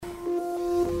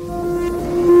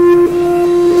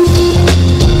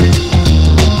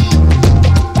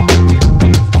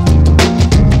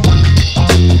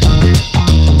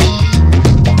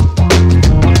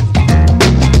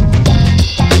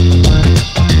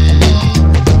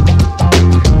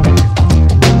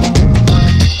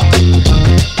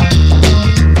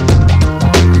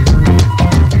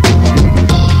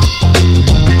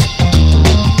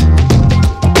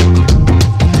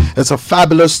It's a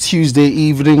fabulous Tuesday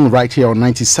evening right here on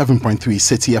 97.3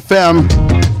 City FM.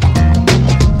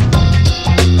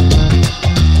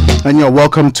 And you're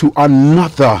welcome to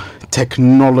another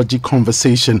technology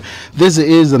conversation. This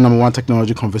is the number one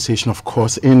technology conversation, of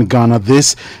course, in Ghana.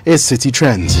 This is City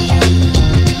Trends.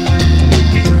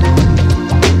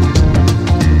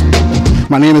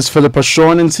 My name is Philippa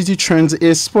Sean, and City Trends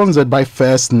is sponsored by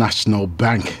First National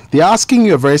Bank. They're asking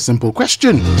you a very simple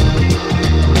question.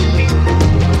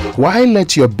 Why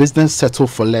let your business settle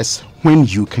for less when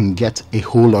you can get a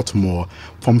whole lot more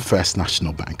from First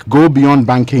National Bank? Go beyond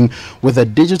banking with a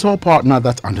digital partner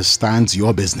that understands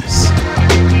your business.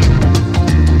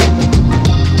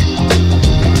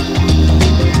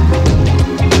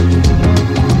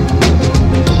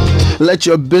 Let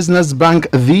your business bank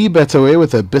the better way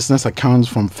with a business account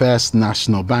from First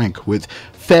National Bank. With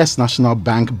First National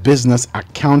Bank business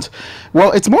account,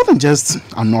 well, it's more than just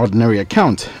an ordinary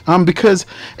account because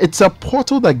it's a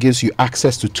portal that gives you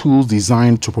access to tools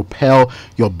designed to propel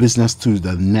your business to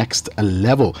the next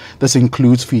level. This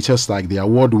includes features like the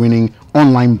award-winning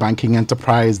online banking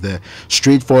enterprise, the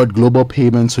straightforward global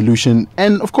payment solution,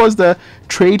 and of course the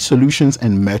trade solutions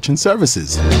and merchant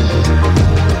services.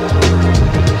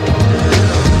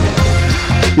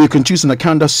 You can choose an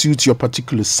account that suits your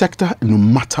particular sector, and no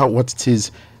matter what it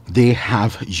is, they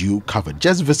have you covered.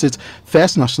 Just visit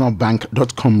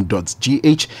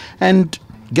firstnationalbank.com.gh and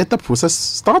get the process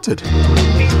started.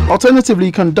 Alternatively,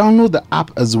 you can download the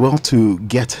app as well to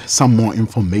get some more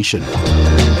information.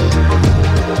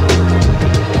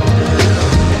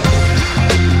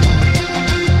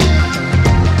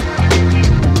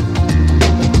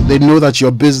 They know that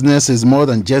your business is more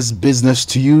than just business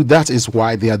to you. That is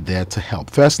why they are there to help.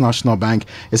 First National Bank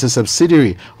is a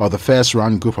subsidiary of the First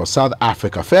Rand Group of South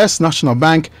Africa. First National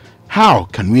Bank, how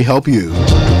can we help you?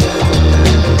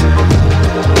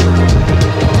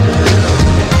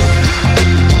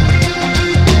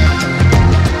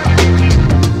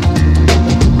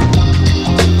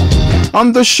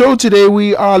 On the show today,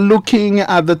 we are looking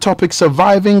at the topic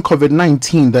surviving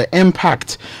COVID-19, the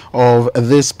impact of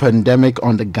this pandemic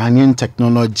on the Ghanaian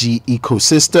technology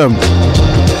ecosystem.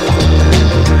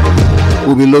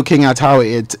 We'll be looking at how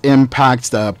it impacts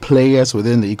the players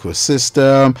within the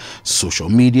ecosystem, social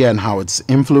media and how it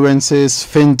influences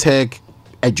fintech,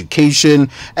 education,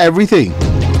 everything.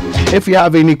 If you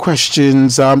have any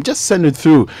questions, just send it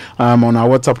through on our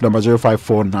WhatsApp number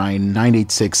 0549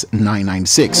 986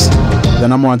 996. The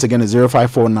number once again is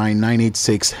 0549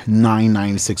 986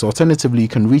 996. Alternatively, you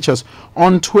can reach us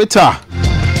on Twitter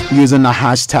using the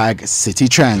hashtag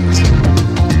CityTrend.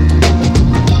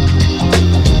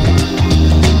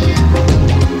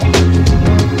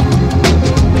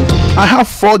 I have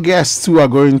 4 guests who are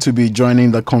going to be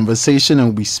joining the conversation, and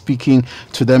we'll be speaking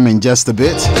to them in just a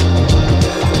bit.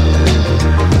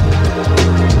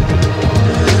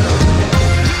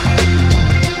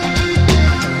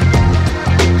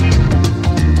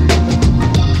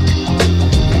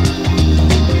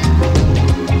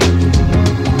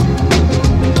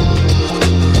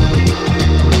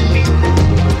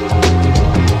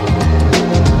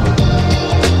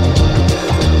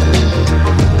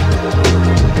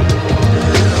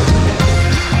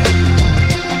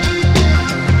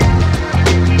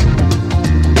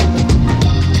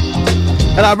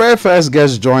 And our very first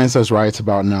guest joins us right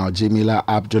about now. Jamila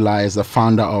Abdullah is the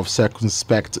founder of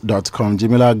Circumspect.com.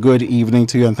 Jamila, good evening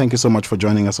to you, and thank you so much for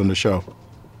joining us on the show.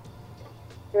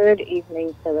 Good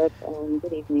evening, Philip, and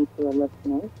good evening to your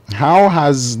listeners. How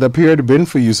has the period been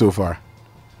for you so far?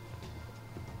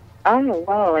 Oh,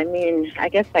 well, I mean, I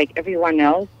guess like everyone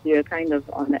else, you're kind of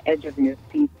on the edge of your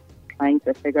seat trying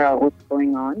to figure out what's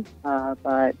going on.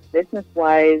 But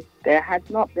business-wise, there has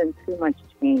not been too much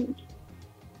change.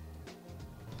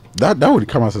 That would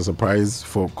come as a surprise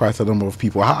for quite a number of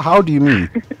people. How do you mean?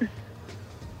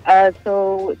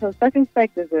 So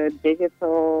Circumspect is a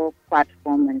digital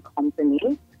platform and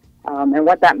company. And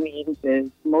what that means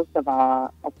is most of our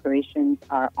operations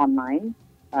are online.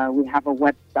 We have a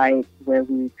website where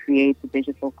we create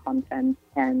digital content,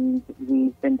 and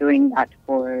we've been doing that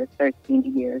for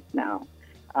 13 years now.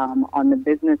 On the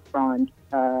business front,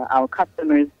 our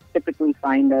customers typically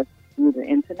find us through the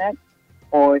internet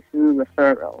or through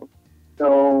referrals.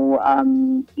 So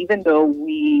even though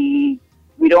we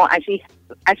don't actually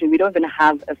we don't even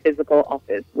have a physical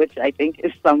office, which I think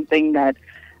is something that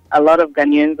a lot of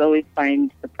Ghanaians always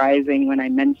find surprising when I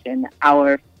mention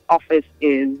our office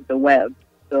is the web.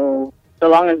 So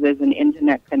long as there's an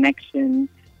internet connection,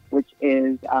 which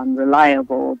is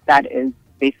reliable, that is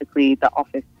basically the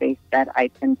office space that I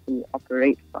tend to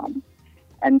operate from.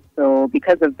 And so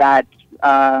because of that,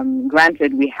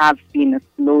 granted, we have seen a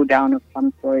slowdown of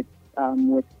some sort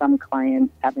with some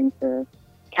clients having to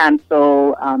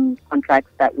cancel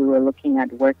contracts that we were looking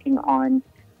at working on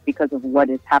because of what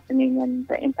is happening and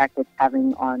the impact it's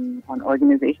having on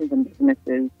organizations and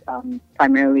businesses,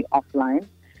 primarily offline.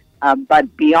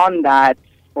 But beyond that,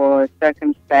 for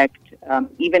Circumspect,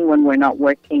 even when we're not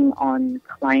working on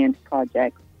client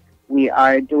projects, we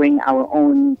are doing our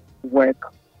own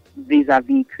work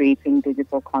vis-a-vis creating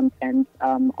digital content,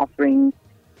 offering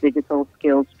digital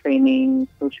skills training,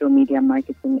 social media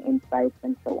marketing insights,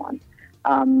 and so on.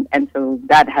 And so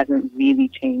that hasn't really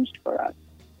changed for us.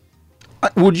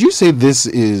 Would you say this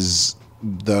is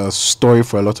the story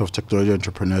for a lot of technology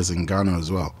entrepreneurs in Ghana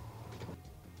as well?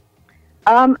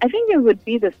 I think it would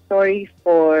be the story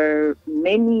for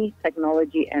many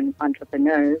technology and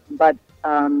entrepreneurs, but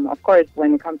of course,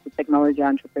 when it comes to technology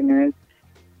entrepreneurs,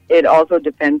 it also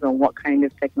depends on what kind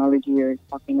of technology you're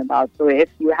talking about. So if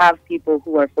you have people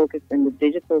who are focused in the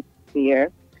digital sphere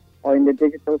or in the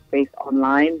digital space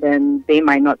online, then they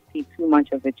might not see too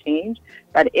much of a change.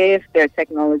 But if their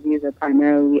technologies are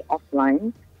primarily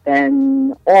offline,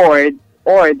 then or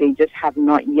they just have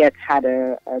not yet had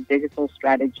a digital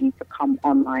strategy to come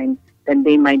online, then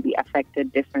they might be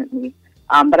affected differently.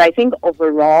 But I think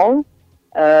overall,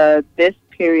 this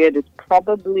period is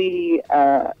probably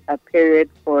a period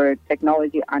for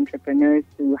technology entrepreneurs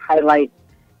to highlight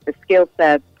the skill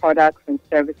sets, products, and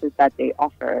services that they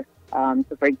offer.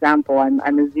 So, for example,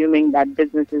 I'm assuming that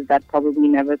businesses that probably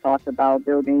never thought about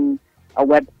building a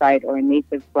website or a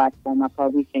native platform are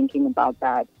probably thinking about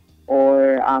that,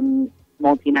 or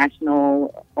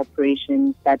multinational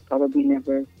operations that probably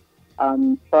never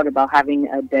thought about having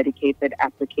a dedicated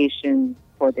application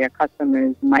for their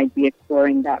customers might be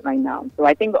exploring that right now. So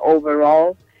I think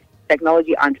overall,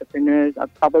 technology entrepreneurs are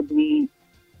probably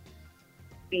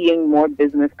seeing more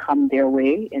business come their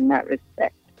way in that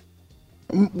respect.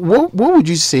 What would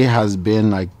you say has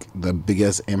been like the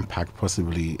biggest impact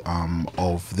possibly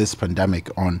of this pandemic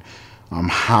on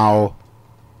how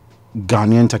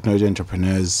Ghanaian technology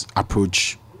entrepreneurs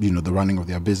approach, the running of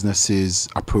their businesses,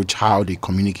 approach how they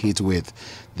communicate with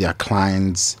their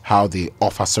clients, how they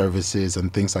offer services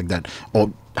and things like that?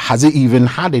 Or has it even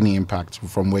had any impact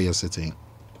from where you're sitting?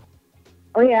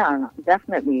 Oh yeah,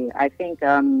 definitely. I think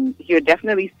you're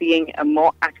definitely seeing a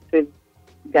more active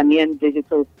Ghanaian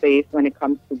digital space when it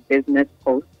comes to business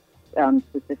posts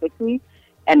specifically.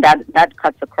 And that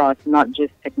cuts across not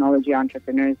just technology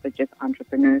entrepreneurs, but just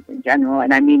entrepreneurs in general.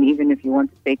 And I mean, even if you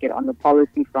want to take it on the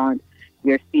policy front,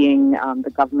 you're seeing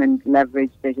the government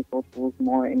leverage digital tools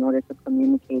more in order to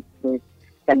communicate with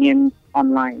Ghanaians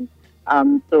online.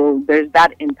 So there's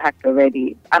that impact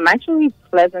already. I'm actually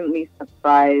pleasantly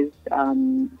surprised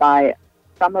by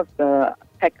some of the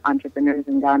tech entrepreneurs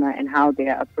in Ghana and how they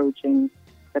are approaching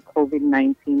the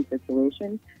COVID-19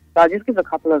 situation. So I'll just give a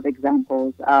couple of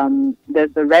examples.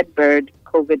 There's the Redbird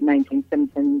COVID-19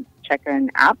 symptom checker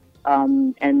and app,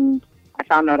 and I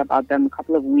found out about them a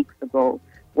couple of weeks ago,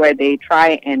 where they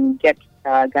try and get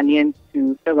Ghanaians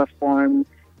to fill a form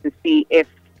to see if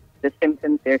the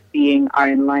symptoms they're seeing are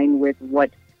in line with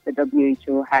what the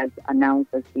WHO has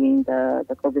announced as being the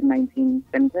COVID-19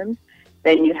 symptoms.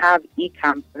 Then you have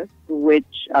eCampus,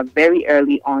 which very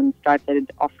early on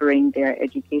started offering their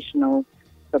educational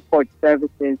support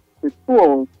services to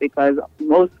schools, because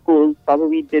most schools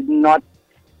probably did not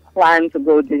plan to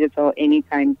go digital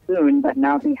anytime soon, but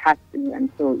now they have to.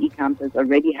 And so eCampus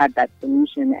already had that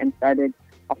solution and started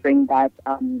offering that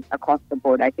across the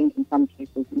board. I think in some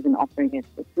cases even offering it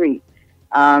for free.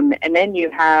 And then you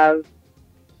have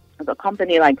a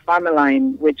company like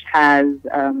Farmerline, which has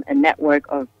a network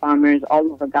of farmers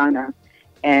all over Ghana.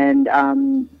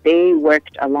 And they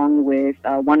worked along with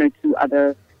one or two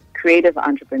other creative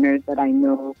entrepreneurs that I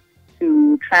know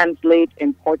to translate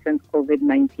important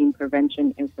COVID-19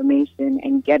 prevention information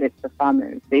and get it to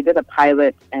farmers. They did a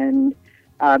pilot, and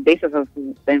based off of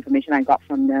the information I got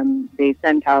from them, they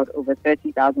sent out over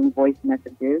 30,000 voice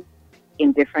messages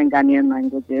in different Ghanaian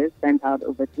languages, sent out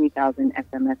over 3,000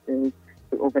 SMSs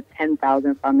to over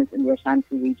 10,000 farmers in the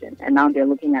Ashanti region. And now they're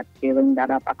looking at scaling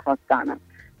that up across Ghana.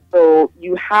 So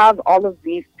you have all of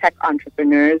these tech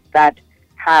entrepreneurs that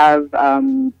have,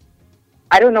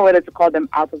 I don't know whether to call them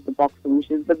out-of-the-box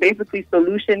solutions, but basically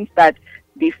solutions that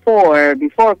before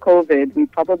COVID, we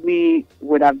probably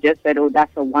would have just said, oh,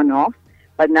 that's a one-off.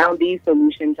 But now these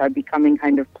solutions are becoming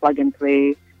kind of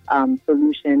plug-and-play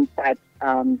solutions that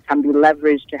can be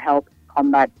leveraged to help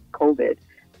combat COVID.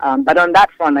 But on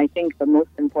that front, I think the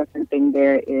most important thing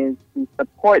there is to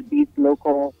support these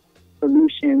local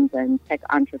solutions and tech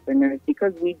entrepreneurs,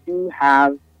 because we do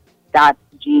have that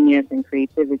genius and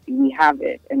creativity. We have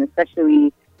it, and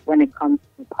especially when it comes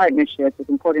to partnerships, it's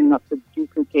important not to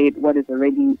duplicate what is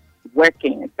already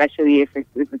working, especially if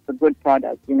it's a good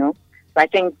product, you know. So I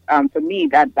think for me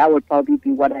that would probably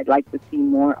be what I'd like to see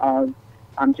more of,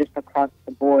 just across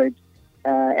the board.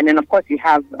 And then of course you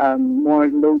have more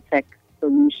low tech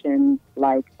solutions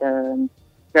like the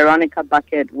Veronica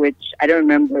bucket, which I don't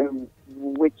remember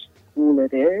which school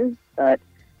it is, but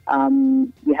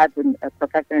we had a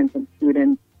professor and some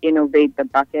students innovate the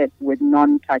bucket with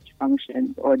non-touch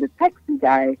functions, or the taxi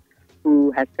guy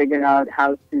who has figured out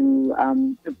how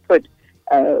to put,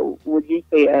 would you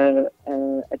say, a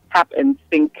tap and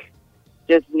sink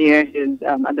just near his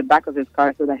at the back of his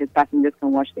car so that his passengers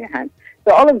can wash their hands.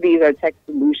 So all of these are tech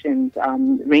solutions,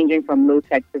 ranging from low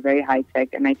tech to very high tech,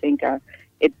 and I think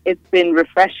it's been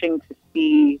refreshing to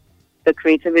see the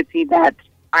creativity that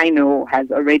I know has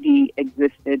already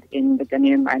existed in the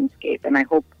Ghanaian landscape, and I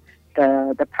hope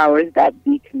the powers that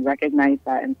be can recognize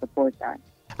that and support that.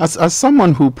 As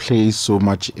someone who plays so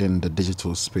much in the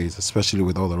digital space, especially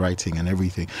with all the writing and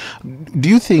everything, do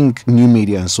you think new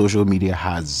media and social media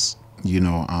has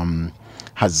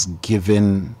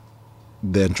given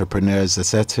the entrepreneurs a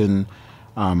certain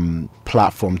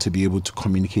platform to be able to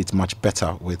communicate much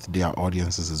better with their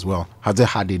audiences as well? Has it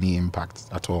had any impact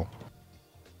at all?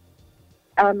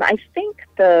 I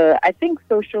think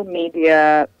social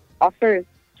media offers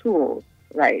tools,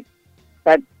 right?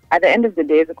 But at the end of the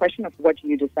day, it's a question of what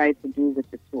you decide to do with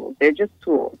the tools. They're just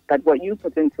tools, but what you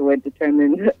put into it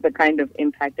determines the kind of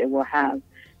impact it will have.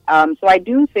 So I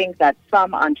do think that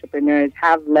some entrepreneurs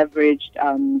have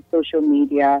leveraged social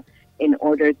media in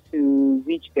order to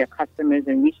reach their customers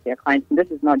and reach their clients. And this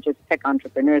is not just tech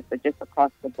entrepreneurs, but just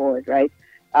across the board, right?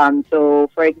 So,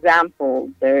 for example,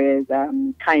 there is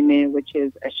Kaime, which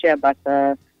is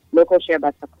a local shea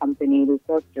butter company. They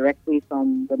source directly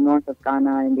from the north of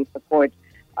Ghana, and they support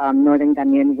northern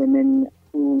Ghanaian women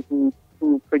who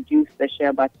produce the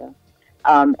shea butter.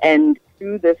 And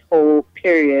through this whole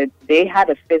period, they had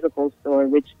a physical store,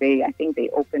 which I think they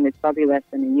opened, it's probably less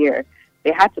than a year.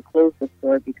 They had to close the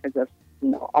store because of,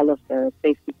 all of the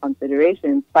safety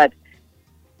considerations. But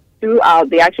throughout,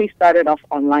 they actually started off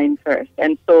online first.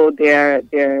 And so their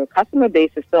customer base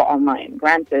is still online.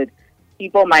 Granted,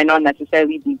 people might not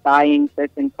necessarily be buying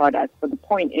certain products, but the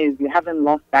point is you haven't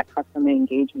lost that customer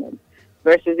engagement.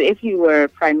 Versus if you were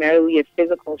primarily a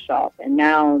physical shop, and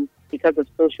now because of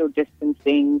social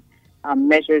distancing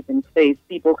measures in place,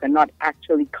 people cannot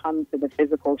actually come to the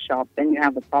physical shop, then you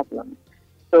have a problem.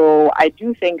 So I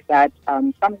do think that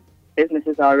some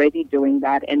businesses are already doing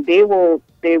that, and they will,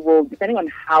 depending on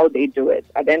how they do it,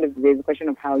 at the end of the day, it's a question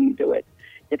of how you do it.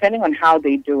 Depending on how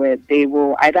they do it, they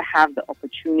will either have the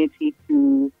opportunity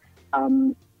to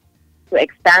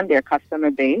expand their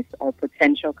customer base or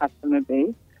potential customer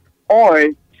base, or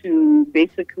to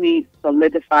basically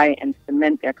solidify and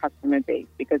cement their customer base.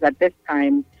 Because at this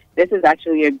time, this is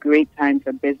actually a great time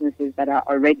for businesses that are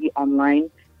already online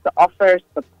to offer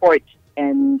support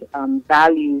and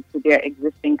value to their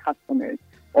existing customers,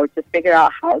 or to figure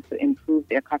out how to improve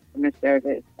their customer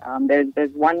service.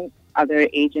 There's one other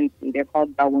agency, they're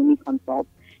called Bawoni Consult,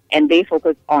 and they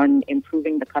focus on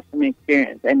improving the customer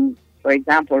experience. And for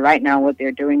example, right now what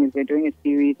they're doing is they're doing a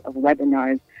series of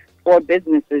webinars for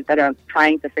businesses that are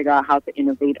trying to figure out how to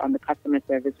innovate on the customer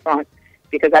service front.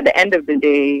 Because at the end of the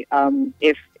day,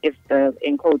 if the,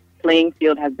 in quotes, playing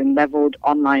field has been leveled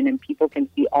online and people can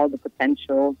see all the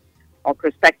potential or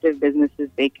prospective businesses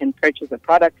they can purchase a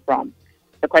product from,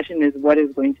 the question is what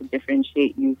is going to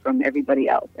differentiate you from everybody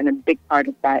else? And a big part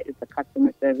of that is the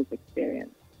customer service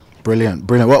experience. Brilliant.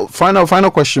 Well,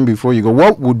 final question before you go.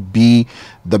 What would be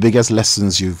the biggest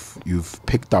lessons you've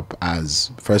picked up as,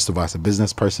 first of all, as a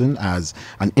business person, as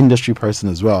an industry person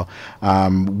as well?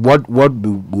 What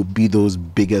would be those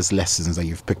biggest lessons that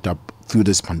you've picked up through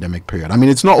this pandemic period? I mean,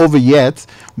 it's not over yet,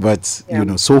 but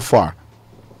so far.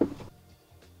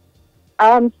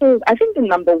 So I think the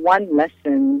number one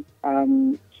lesson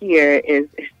here is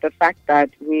the fact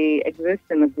that we exist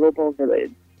in a global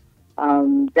village.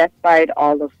 Despite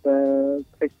all of the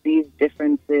perceived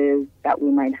differences that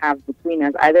we might have between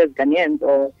us, either as Ghanaians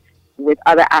or with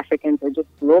other Africans or just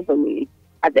globally,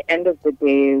 at the end of the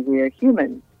day, we're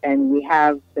humans and we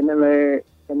have similar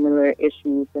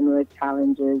issues, similar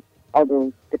challenges,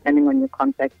 although depending on your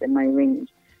context, it might range.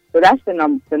 So that's the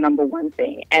number one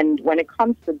thing. And when it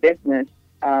comes to business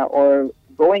or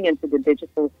going into the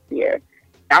digital sphere,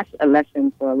 that's a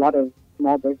lesson for a lot of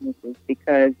small businesses,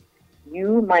 because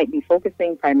you might be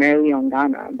focusing primarily on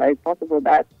Ghana, but it's possible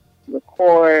that the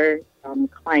core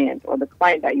client or the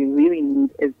client that you really need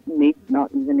is maybe not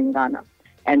even in Ghana.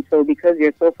 And so because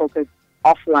you're so focused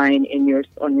offline in your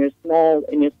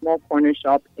small corner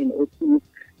shop in O2,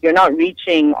 you're not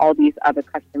reaching all these other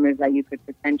customers that you could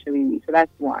potentially reach. So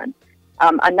that's one.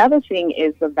 Another thing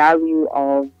is the value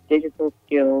of digital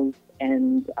skills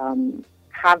and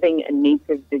having a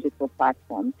native digital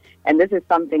platform. And this is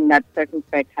something that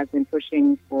Circumspect has been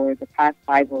pushing for the past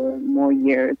 5 or more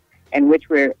years, and which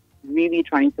we're really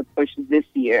trying to push this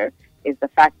year, is the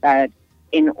fact that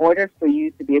in order for you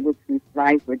to be able to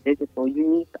thrive with digital, you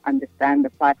need to understand the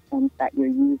platforms that you're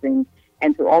using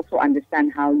and to also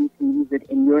understand how you can use it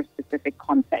in your specific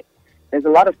context. There's a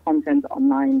lot of content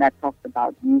online that talks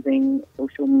about using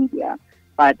social media,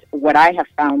 but what I have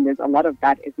found is a lot of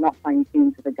that is not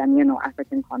fine-tuned to the Ghanaian or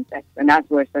African context, and that's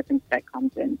where Circumspect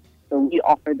comes in. So we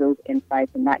offer those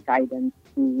insights and that guidance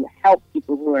to help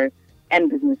people who are and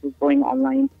businesses going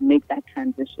online to make that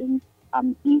transition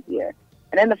easier.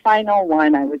 And then the final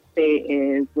one I would say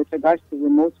is with regards to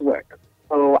remote work.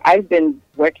 So I've been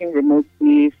working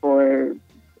remotely for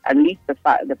at least the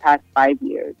past 5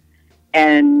 years.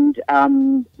 And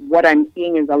what I'm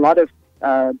seeing is a lot of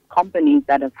companies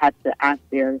that have had to ask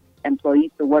their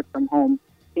employees to work from home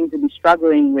seem to be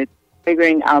struggling with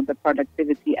figuring out the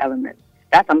productivity element.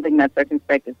 That's something that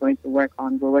Circumspect is going to work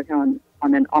on. We're working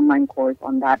on an online course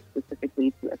on that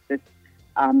specifically to assist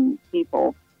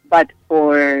people. But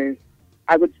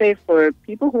I would say for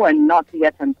people who are not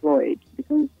yet employed,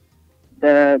 because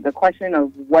the question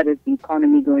of what is the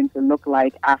economy going to look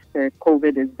like after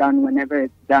COVID is done, whenever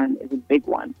it's done, is a big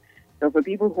one. So for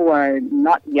people who are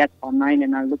not yet online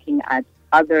and are looking at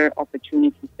other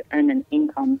opportunities to earn an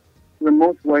income,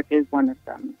 remote work is one of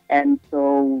them. And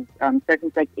so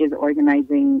Circumspect is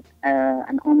organizing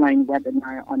an online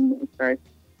webinar on May 1st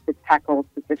to tackle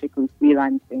specifically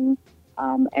freelancing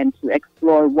and to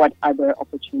explore what other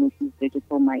opportunities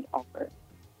digital might offer.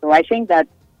 So I think that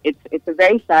it's a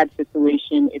very sad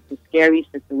situation. It's a scary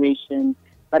situation,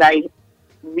 but I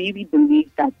really believe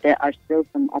that there are still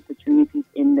some opportunities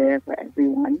in there for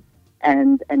everyone.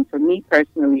 And for me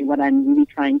personally, what I'm really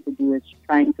trying to do is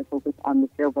trying to focus on the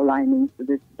silver linings to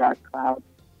this dark cloud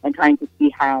and trying to see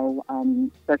how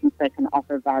Circumspect can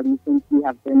offer value since we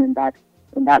have been in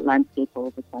that landscape for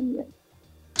over 10 years.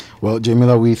 Well,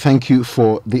 Jamila, we thank you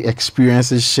for the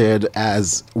experiences shared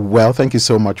as well. Thank you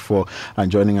so much for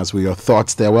joining us with your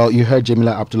thoughts there. Well, you heard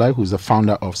Jamila Abdullahi, who's the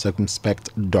founder of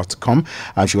Circumspect.com.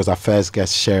 She was our first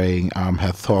guest sharing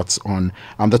her thoughts on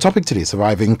the topic today,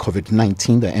 surviving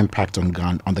COVID-19, the impact on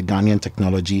the Ghanaian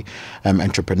technology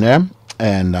entrepreneur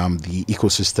and the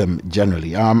ecosystem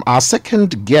generally. Our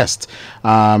second guest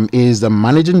is the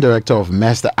managing director of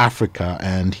Mesta Africa,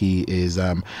 and he is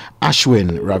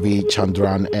Ashwin Ravi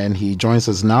Chandran, and he joins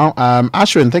us now.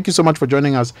 Ashwin, thank you so much for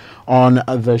joining us on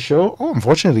the show. Oh,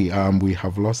 unfortunately, we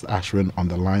have lost Ashwin on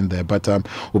the line there, but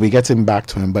we'll be getting back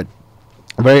to him. But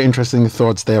very interesting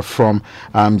thoughts there from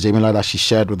Jamila that she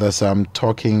shared with us,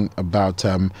 talking about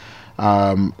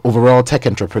overall tech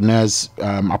entrepreneurs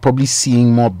are probably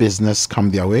seeing more business come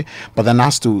their way, but then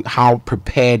as to how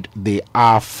prepared they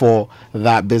are for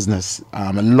that business,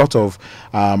 a lot of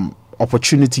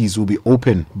opportunities will be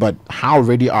open, but how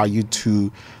ready are you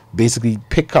to basically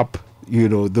pick up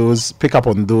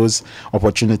on those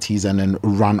opportunities and then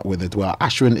run with it? Well,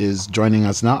 Ashwin is joining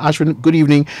us now. Ashwin, good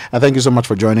evening, and thank you so much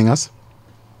for joining us.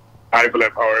 Hi,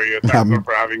 Philip. How are you? Thanks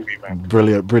for having me, man.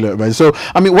 Brilliant, man. So,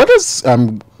 I mean, what does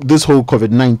this whole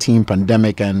COVID-19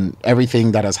 pandemic and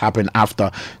everything that has happened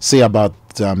after say about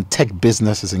tech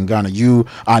businesses in Ghana? You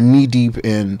are knee-deep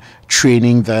in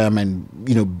training them and,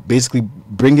 basically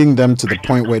bringing them to the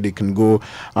point where they can go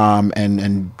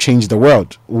and change the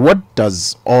world. What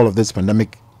does all of this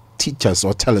pandemic teach us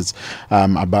or tell us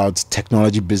about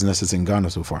technology businesses in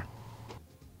Ghana so far?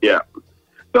 Yeah.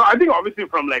 So I think obviously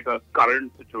from like a current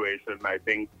situation, I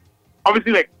think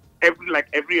obviously like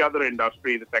every other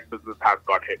industry, the tech business has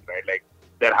got hit, right? Like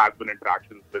there has been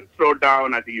interactions been slowed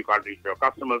down. I think you can't reach your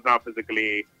customers now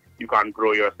physically. You can't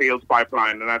grow your sales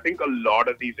pipeline. And I think a lot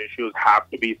of these issues have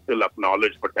to be still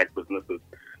acknowledged for tech businesses.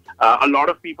 A lot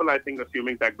of people, I think,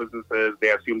 assuming tech businesses, they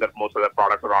assume that most of their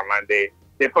products are online. They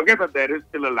forget that there is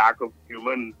still a lack of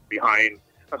humans behind.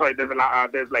 Let's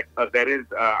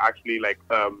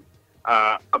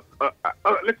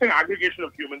say aggregation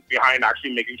of humans behind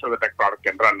actually making sure the tech product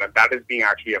can run, and that is being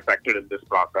actually affected in this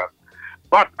process.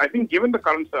 But I think given the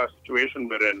current situation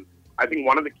we're in, I think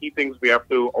one of the key things we have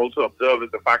to also observe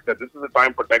is the fact that this is a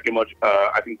time for tech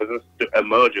businesses to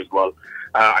emerge as well.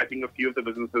 I think a few of the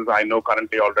businesses I know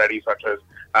currently already, such as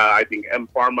I think M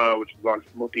Pharma, which is launched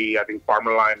Muti, I think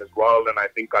Pharmaline as well, and I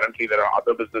think currently there are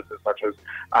other businesses such as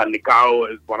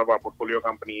Nikao is one of our portfolio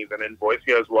companies, and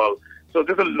Invoicia as well. So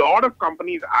there's a lot of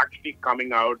companies actually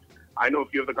coming out. I know a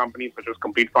few of the companies such as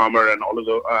Complete Farmer and all of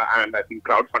the, and I think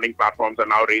crowdfunding platforms are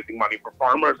now raising money for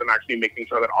farmers and actually making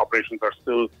sure that operations are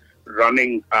still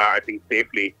running, I think,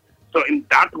 safely. So in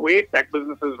that way, tech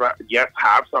businesses, yes,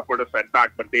 have suffered a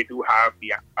setback, but they do have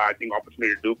the, I think,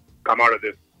 opportunity to come out of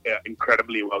this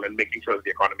incredibly well and making sure that the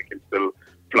economy can still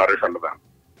flourish under them.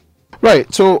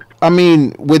 Right. So, I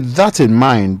mean, with that in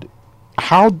mind,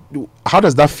 how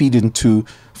does that feed into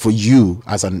for you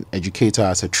as an educator,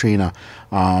 as a trainer,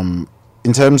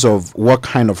 in terms of what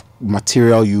kind of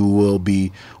material you will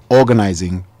be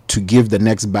organizing to give the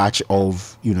next batch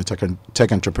of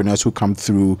tech entrepreneurs who come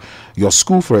through your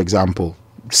school, for example,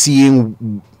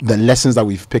 seeing the lessons that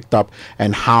we've picked up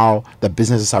and how the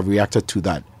businesses have reacted to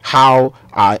that? How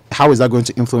is that going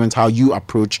to influence how you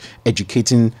approach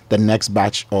educating the next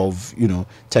batch of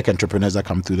tech entrepreneurs that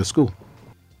come through the school?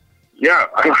 Yeah,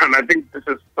 and I think this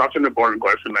is such an important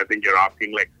question. I think you're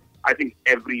asking. Like, I think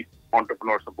every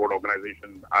entrepreneur support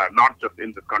organization, not just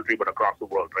in this country but across the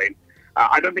world, right?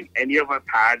 I don't think any of us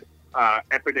had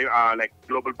like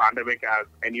global pandemic as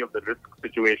any of the risk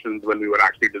situations when we were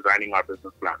actually designing our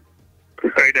business plan,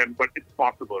 right? But it's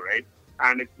possible, right?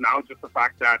 And it's now just the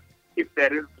fact that if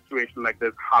there is a situation like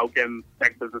this, how can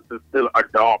tech businesses still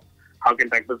adopt? How can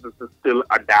tech businesses still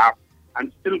adapt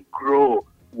and still grow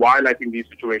while I think these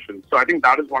situations? So I think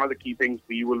that is one of the key things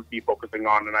we will be focusing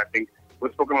on. And I think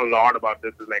we've spoken a lot about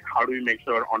this, is like, how do we make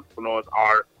sure entrepreneurs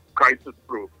are crisis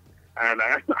proof? And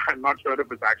I'm not sure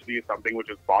if it's actually something which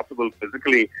is possible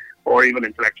physically or even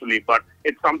intellectually, but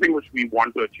it's something which we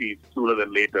want to achieve sooner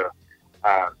than later.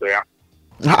 So yeah.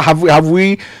 Have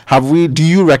we? Do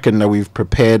you reckon that we've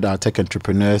prepared our tech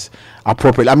entrepreneurs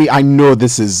appropriately? I mean, I know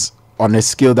this is on a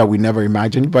scale that we never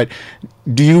imagined, but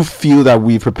do you feel that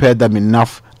we prepared them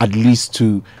enough, at least,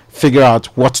 to figure out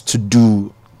what to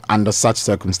do under such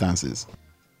circumstances?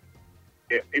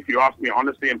 If you ask me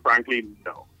honestly and frankly,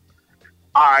 no.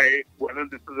 Whether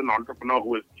this is an entrepreneur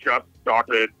who has just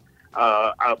started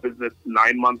a business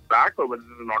 9 months back, or whether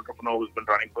this is an entrepreneur who's been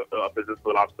running a business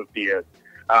for the last 50 years,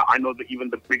 I know that even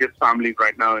the biggest families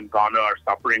right now in Ghana are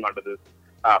suffering under this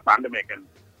pandemic, and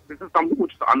this is something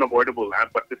which is unavoidable,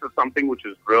 but this is something which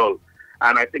is real.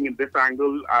 And I think in this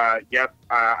angle, yes,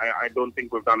 I don't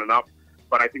think we've done enough,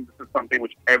 but I think this is something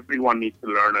which everyone needs to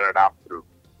learn and adapt through.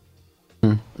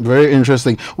 Very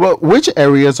interesting. Well, which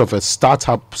areas of a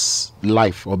startup's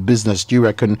life or business do you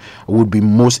reckon would be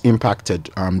most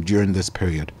impacted during this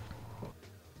period?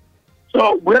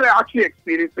 So we're actually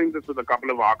experiencing this with a couple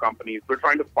of our companies. We're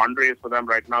trying to fundraise for them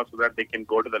right now so that they can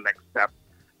go to the next step.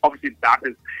 Obviously, that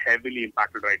is heavily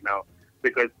impacted right now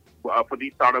because for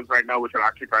these startups right now, which are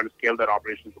actually trying to scale their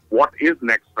operations, what is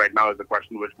next right now is the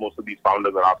question which most of these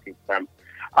founders are asking them.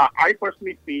 I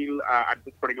personally feel at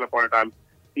this particular point in time,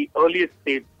 the earliest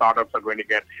stage startups are going to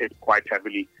get hit quite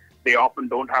heavily. They often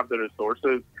don't have the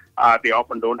resources. They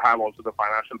often don't have also the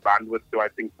financial bandwidth to, I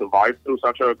think, survive through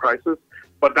such a crisis.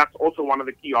 But that's also one of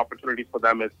the key opportunities for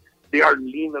them, is they are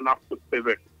lean enough to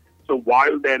pivot. So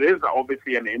while there is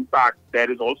obviously an impact,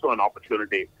 there is also an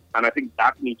opportunity. And I think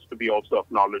that needs to be also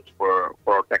acknowledged for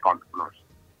tech entrepreneurs.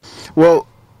 Well,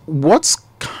 what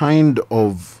kind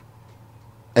of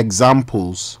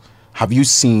examples have you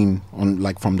seen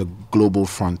from the global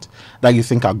front that you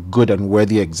think are good and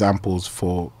worthy examples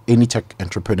for any tech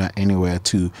entrepreneur anywhere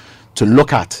to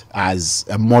look at as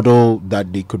a model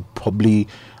that they could probably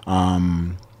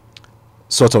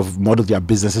sort of model their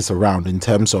businesses around, in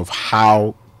terms of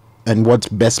how and what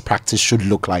best practice should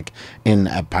look like in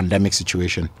a pandemic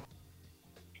situation?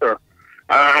 Sure.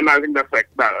 And I think that's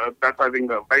I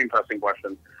think a very interesting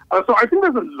question. So I think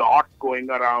there's a lot going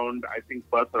around, I think,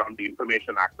 first around the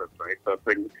information access, right? So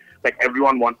I think like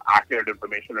everyone wants accurate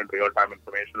information and real-time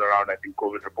information around, I think,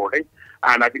 COVID reporting.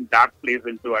 And I think that plays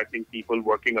into, I think, people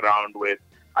working around with,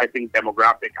 I think,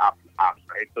 demographic apps,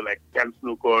 right? So like, can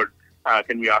Snowcode,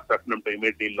 can we ask them to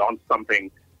immediately launch something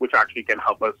which actually can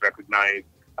help us recognize,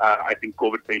 I think,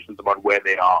 COVID patients about where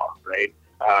they are, right?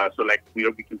 So like, we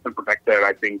can still protect their,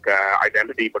 I think,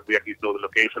 identity, but we at least know the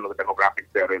location or the demographics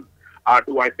they're in.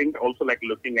 I think also like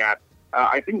looking at,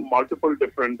 I think, multiple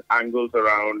different angles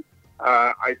around,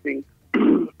 I think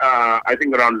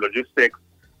around logistics,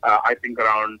 I think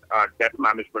around debt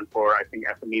management for, I think,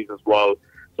 SMEs as well.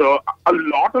 So a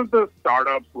lot of the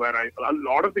startups a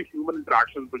lot of the human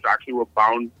interactions which actually were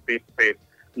bound face to face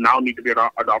now need to be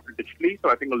adopted digitally.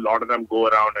 So I think a lot of them go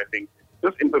around, I think,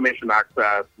 just information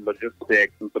access,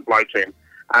 logistics, and supply chain.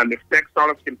 And if tech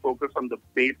startups can focus on the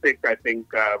basic, I think,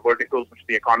 verticals which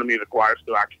the economy requires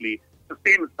to actually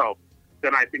sustain itself,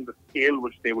 then I think the scale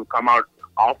which they will come out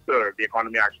after the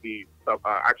economy actually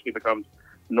becomes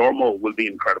normal will be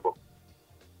incredible.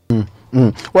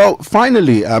 Well,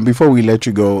 finally, before we let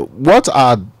you go, what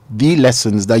are the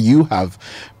lessons that you have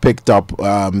picked up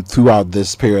throughout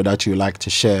this period that you like to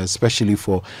share, especially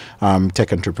for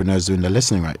tech entrepreneurs doing the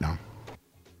listening right now?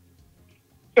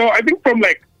 So I think from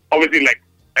obviously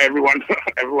everyone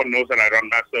everyone knows that I run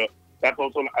that, so that's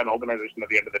also an organization. At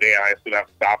the end of the day, I still have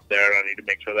staff there. I need to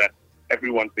make sure that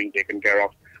everyone's being taken care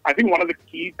of. I think one of the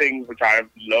key things which I have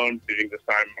learned during this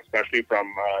time, especially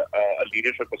from a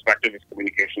leadership perspective, is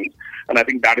communications. And I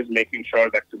think that is making sure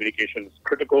that communication is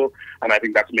critical. And I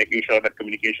think that's making sure that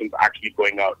communication is actually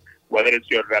going out. Whether it's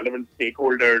your relevant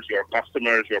stakeholders, your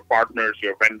customers, your partners,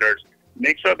 your vendors,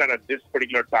 make sure that at this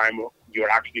particular time,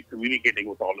 you're actually communicating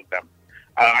with all of them.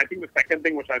 I think the second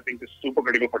thing, which I think is super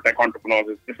critical for tech entrepreneurs,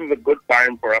 is this is a good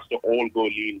time for us to all go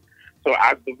lean. So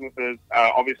as businesses,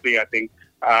 obviously, I think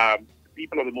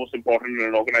people are the most important in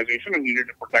an organization, and you need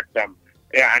to protect them.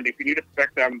 Yeah, and if you need to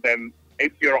protect them, then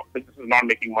if your business is not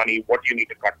making money, what do you need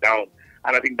to cut down?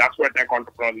 And I think that's where tech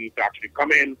entrepreneurs need to actually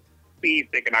come in, see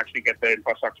if they can actually get their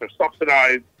infrastructure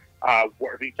subsidized,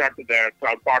 reach out to their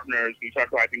cloud partners, reach out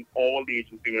to, I think, all the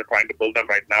agencies who are trying to build them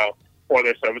right now for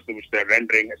their services which they're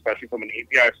rendering, especially from an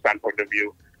API standpoint of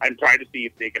view, and try to see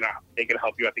if they can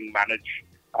help you, I think, manage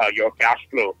your cash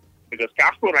flow. Because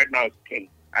cash flow right now is king.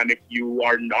 And if you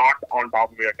are not on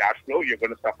top of your cash flow, you're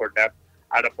going to suffer debt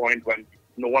at a point when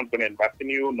no one's going to invest in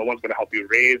you, no one's going to help you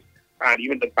raise, and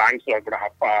even the banks are going to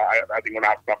have, I think, going to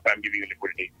have a tough time giving you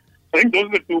liquidity. So I think those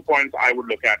are the 2 points I would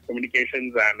look at: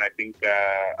 communications and I think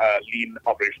lean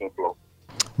operational flow.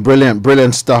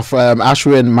 Brilliant stuff.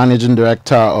 Ashwin, Managing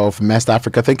Director of Mest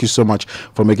Africa, thank you so much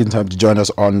for making time to join us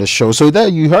on the show. So there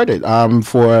you heard it.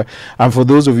 For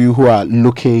those of you who are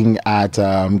looking at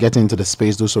getting into the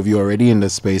space, those of you already in the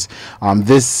space,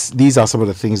 these are some of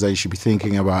the things that you should be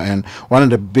thinking about. And one of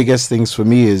the biggest things for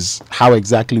me is how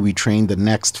exactly we train the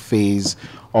next phase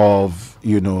of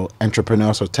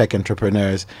entrepreneurs or tech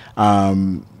entrepreneurs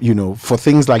for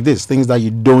things like this, things that you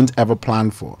don't ever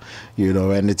plan for,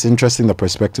 and it's interesting the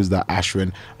perspectives that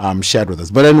Ashwin shared with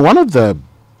us. But then one of the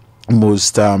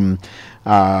most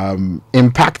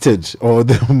impacted, or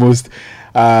the most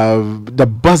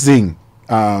the buzzing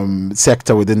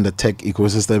sector within the tech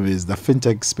ecosystem is the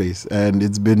fintech space, and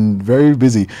it's been very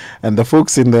busy, and the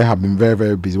folks in there have been very,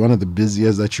 very busy. One of the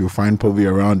busiest that you'll find probably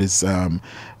around is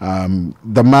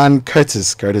the man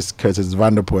Curtis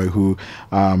Vanderpoy, who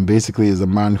basically is the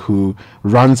man who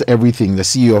runs everything, the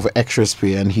CEO of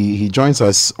Extraspay, and he joins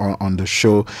us on the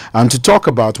show to talk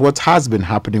about what has been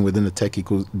happening within the tech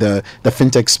the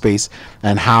fintech space,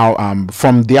 and how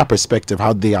from their perspective,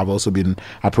 how they have also been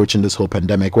approaching this whole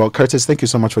pandemic. Well, Curtis, thank you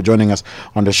so much for joining us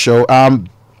on the show.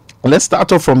 Let's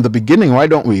start off from the beginning, why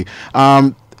don't we?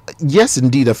 Yes,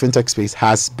 indeed, the fintech space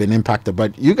has been impacted,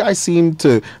 but you guys seem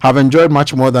to have enjoyed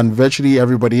much more than virtually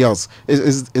everybody else.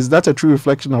 Is that a true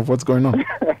reflection of what's going on?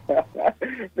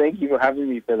 Thank you for having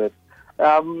me, Philip.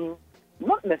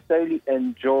 Not necessarily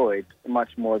enjoyed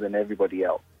much more than everybody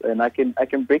else, and I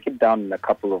can break it down in a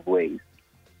couple of ways.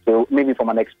 So maybe from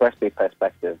an Expressway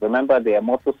perspective, remember there are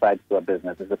multiple sides to our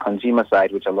business. There's the consumer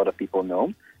side, which a lot of people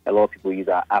know. A lot of people use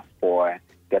our app for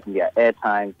getting their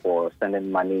airtime, for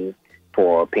sending money,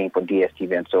 for paying for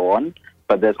DSTV and so on.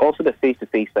 But there's also the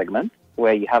face-to-face segment,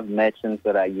 where you have merchants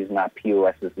that are using our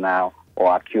POSs now or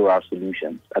our QR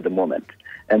solutions at the moment.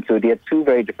 And so there are two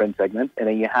very different segments. And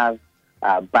then you have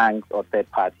banks or third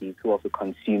parties who also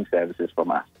consume services from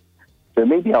us. So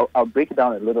maybe I'll break it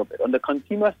down a little bit. On the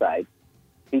consumer side,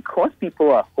 because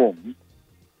people are home,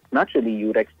 naturally you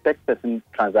would expect certain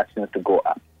transactions to go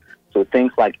up. So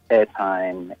things like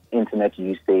airtime, internet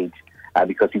usage,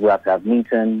 because people have to have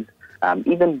meetings,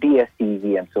 even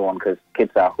DSTV and so on, because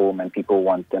kids are home and people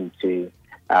want them to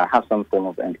have some form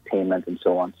of entertainment and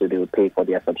so on, so they will pay for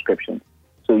their subscription.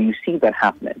 So you see that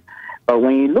happening. But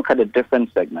when you look at a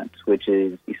different segment, which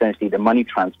is essentially the money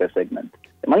transfer segment,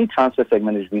 the money transfer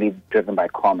segment is really driven by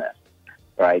commerce,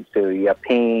 right? So you're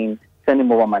sending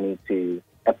more money to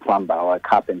a plumber or a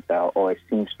carpenter or a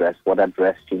seamstress for that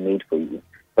dress she made for you.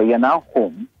 But you're now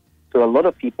home, so a lot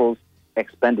of people's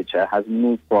expenditure has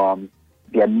moved from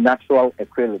their natural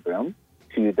equilibrium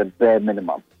to the bare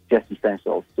minimum, just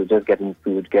essentials. So just getting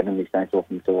food, getting essentials,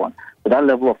 and so on. So that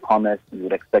level of commerce you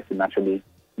would expect to naturally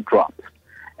drop.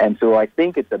 And so I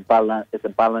think it's a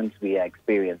balance we are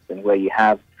experiencing, where you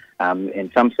have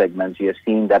in some segments you're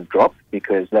seeing that drop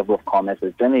because level of commerce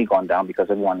has generally gone down because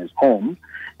everyone is home.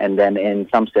 And then in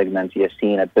some segments you're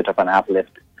seeing a bit of an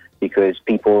uplift because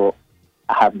people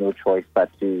have no choice but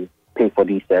to pay for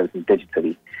these services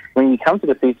digitally. When you come to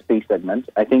the face-to-face segment,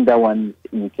 I think that one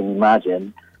you can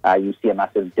imagine you see a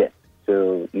massive dip.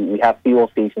 So we have fuel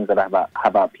stations that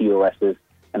have our POSs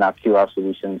and our QR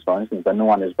solutions, for instance, but no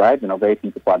one is driving, or very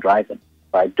few people are driving,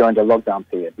 right, during the lockdown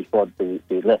period before they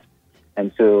lift.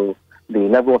 And so the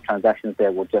level of transactions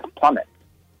there will just plummet.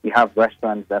 You have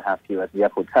restaurants that have POS, you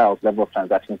have hotels, level of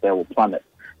transactions there will plummet.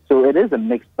 So it is a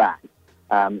mixed bag.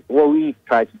 What we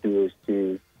try to do is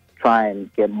to try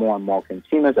and get more and more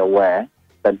consumers aware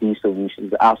that these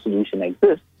solutions, our solution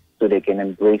exists, so they can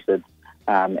embrace it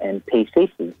and pay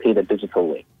safely, pay the digital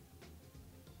way.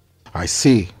 I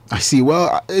see.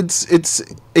 Well,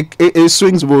 it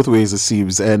swings both ways, it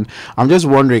seems, and I'm just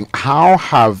wondering, how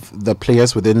have the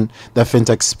players within the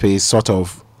fintech space sort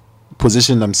of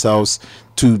positioned themselves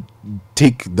to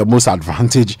take the most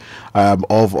advantage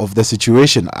of the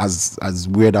situation? As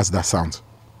weird as that sounds.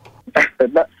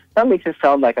 That makes it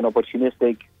sound like an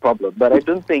opportunistic problem, but I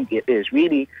don't think it is.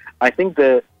 Really, I think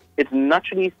it's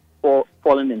naturally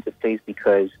fallen into place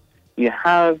because you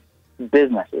have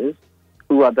businesses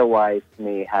who otherwise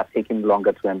may have taken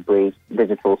longer to embrace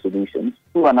digital solutions,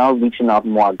 who are now reaching out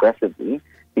more aggressively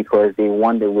because they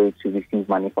want a way to receive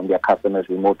money from their customers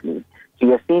remotely. So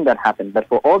you're seeing that happen. But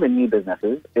for all the new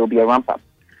businesses, it will be a ramp up,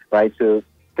 right? So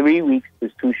 3 weeks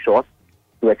is too short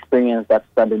to experience that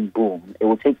sudden boom. It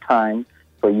will take time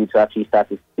for you to actually start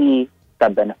to see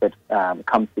that benefit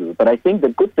come through. But I think the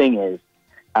good thing is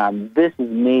this has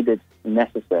made it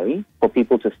necessary for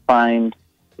people to find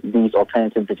these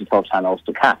alternative digital channels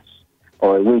to cash,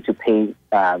 or a way to pay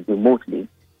remotely.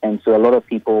 And so a lot of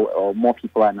people, or more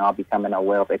people, are now becoming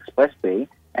aware of ExpressPay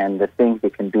and the things they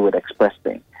can do with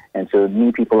ExpressPay. And so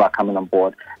new people are coming on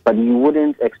board. But you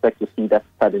wouldn't expect to see that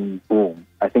sudden boom.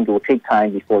 I think it will take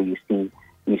time before you see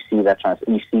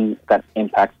that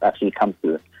impact actually come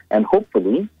through. And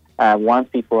hopefully, once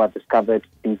people have discovered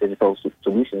these digital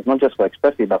solutions, not just for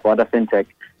ExpressPay, but for other fintech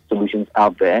solutions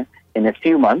out there, in a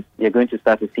few months, you're going to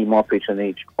start to see more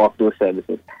patronage of those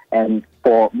services. And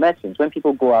for merchants, when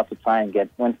fintechs go out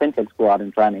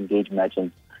and try and engage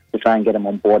merchants to try and get them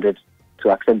onboarded to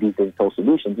accept these digital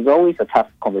solutions, it's always a tough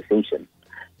conversation.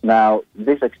 Now,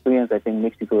 this experience, I think,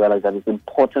 makes people realize that it's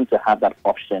important to have that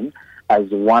option as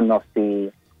one of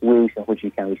the ways in which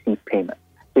you can receive payment.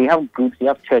 So you have groups, you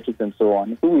have churches and so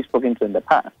on, who we've spoken to in the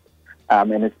past.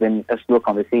 And it's been a slow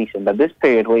conversation. But this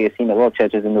period where you're seeing a lot of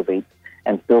churches innovate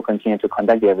and still continue to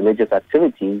conduct their religious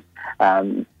activities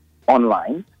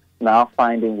online, now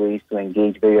finding ways to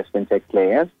engage various fintech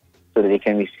players so that they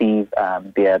can receive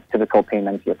their typical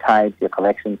payments, your tithes, your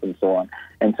collections, and so on.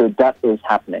 And so that is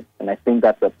happening. And I think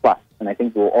that's a plus. And I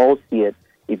think we'll all see it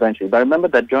eventually. But remember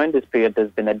that during this period,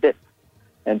 there's been a dip.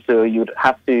 And so you'd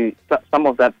have to, some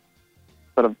of that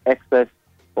sort of excess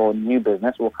or new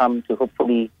business will come to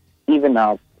hopefully even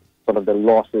out sort of the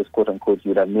losses, quote unquote,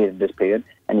 you'd have made in this period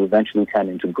and eventually turn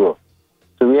into growth.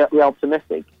 So we are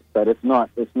optimistic, but it's not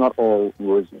all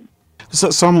rosy.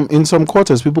 So in some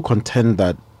quarters, people contend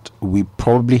that we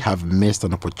probably have missed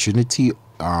an opportunity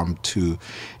to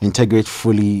integrate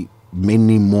fully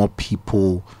many more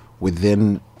people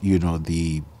within,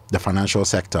 the financial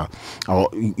sector, or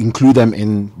include them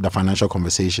in the financial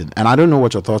conversation. And I don't know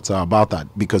what your thoughts are about that,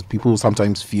 because people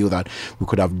sometimes feel that we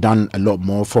could have done a lot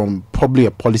more from probably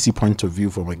a policy point of view,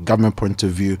 from a government point of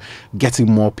view, getting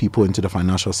more people into the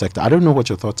financial sector. I don't know what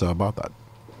your thoughts are about that.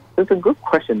 It's a good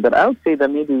question, but I would say that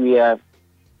maybe we are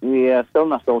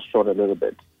selling ourselves short a little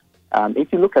bit.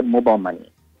 If you look at mobile money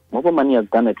has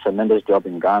done a tremendous job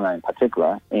in Ghana in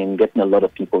particular in getting a lot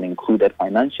of people included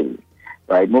financially.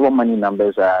 Right, mobile money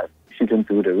numbers are shooting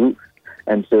through the roof,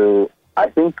 and so I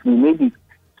think we may be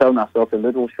selling ourselves a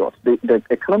little short. The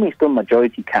economy is still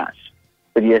majority cash,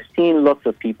 but you're seeing lots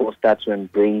of people start to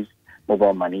embrace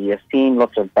mobile money. You're seeing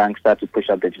lots of banks start to push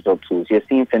out digital tools. You're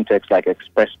seeing fintechs like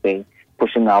ExpressPay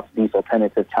pushing out these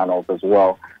alternative channels as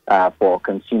well for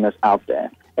consumers out there,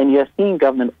 and you're seeing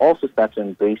government also start to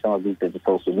embrace some of these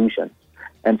digital solutions.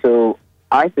 And so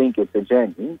I think it's a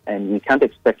journey, and we can't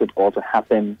expect it all to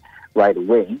happen right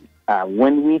away.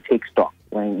 When we take stock,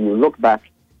 when you look back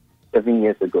 7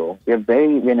 years ago, we're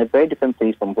in a very different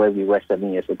place from where we were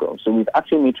 7 years ago. So we've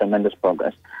actually made tremendous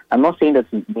progress. I'm not saying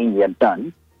that means we are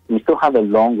done. We still have a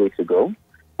long way to go,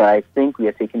 but I think we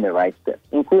are taking the right steps,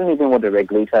 including even what the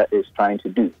regulator is trying to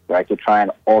do, right, to try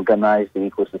and organize the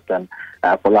ecosystem,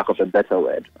 for lack of a better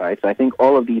word, right? So I think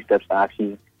all of these steps are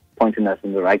actually pointing us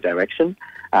in the right direction.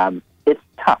 It's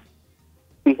tough.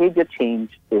 Behavior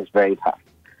change is very tough.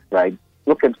 Right?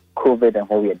 Look at COVID and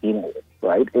what we are dealing with,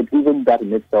 right? Even that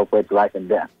in itself, where it's life and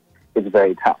death, it's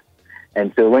very tough.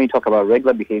 And so when you talk about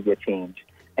regular behavior change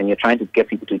and you're trying to get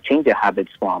people to change their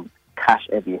habits from cash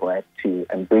everywhere to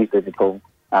embrace digital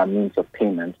means of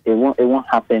payment, it won't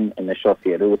happen in a short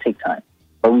period. It will take time.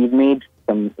 But we've made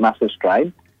some massive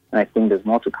strides, and I think there's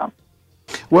more to come.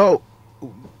 Well,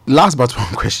 last but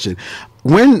one question: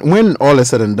 when all is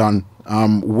said and done,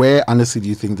 where honestly do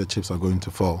you think the chips are going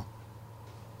to fall?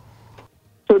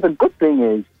 So the good thing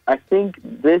is, I think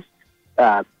this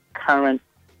current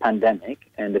pandemic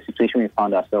and the situation we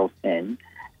found ourselves in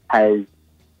has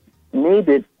made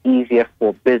it easier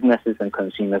for businesses and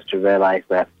consumers to realize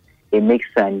that it makes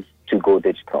sense to go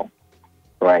digital,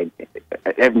 right?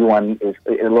 A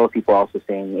lot of people are also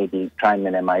saying maybe try and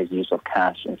minimize use of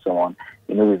cash and so on.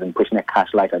 We've been pushing a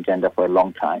cash-light agenda for a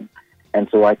long time. And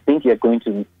so I think you're going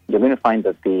to find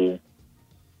that the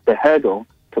hurdle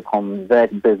to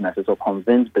convert businesses or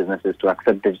convince businesses to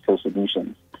accept digital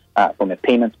solutions from a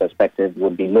payments perspective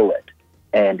would be lowered.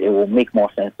 And it will make more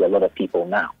sense to a lot of people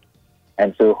now.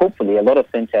 And so hopefully a lot of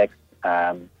fintechs,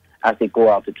 as they go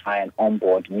out to try and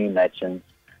onboard new merchants,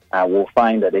 will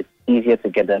find that it's easier to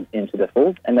get them into the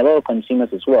fold. And a lot of consumers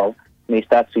as well may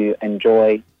start to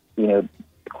enjoy,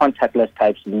 contactless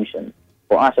type solutions.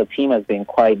 For us, our team has been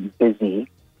quite busy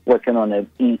working on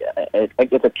it's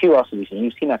a QR solution.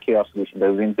 You've seen our QR solution, but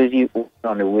we've been busy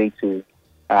on a way to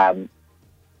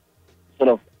sort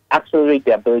of accelerate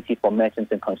the ability for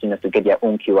merchants and consumers to get their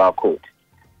own QR code,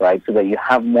 right? So that you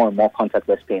have more and more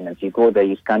contactless payments. You go there,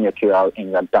 you scan your QR,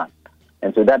 and you're done.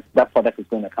 And so that product is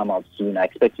going to come out soon. I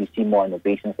expect to see more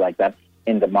innovations like that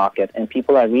in the market. And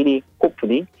people are really,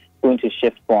 hopefully, going to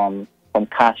shift from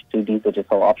cash to these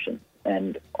digital options.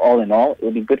 And all in all, it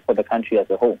will be good for the country as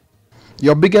a whole.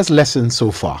 Your biggest lesson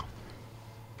so far?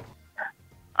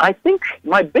 I think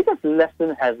my biggest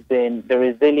lesson has been the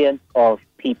resilience of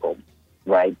people,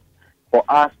 right? For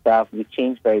our staff, we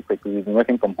changed very quickly. We've been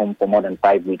working from home for more than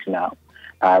 5 weeks now.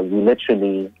 We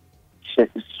literally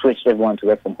switched everyone to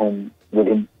work from home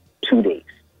within 2 days,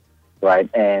 right?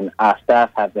 And our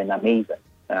staff have been amazing,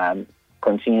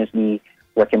 continuously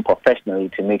working professionally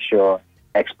to make sure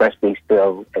ExpressPay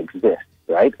still exists,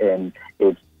 right? And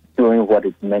it's doing what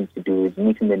it's meant to do, is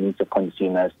meeting the needs of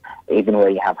consumers. Even where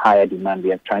you have higher demand,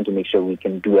 we are trying to make sure we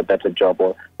can do a better job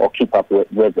or keep up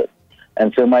with it.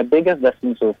 And so my biggest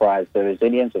lesson so far is the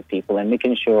resilience of people and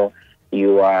making sure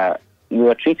you are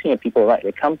treating your people right.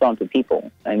 It comes down to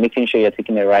people and making sure you're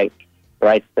taking the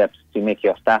right steps to make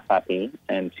your staff happy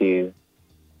and to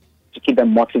keep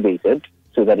them motivated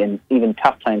so that in even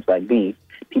tough times like these,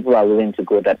 people are willing to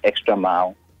go that extra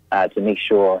mile to make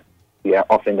sure we are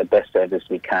offering the best service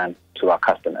we can to our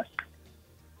customers.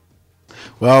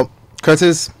 Well,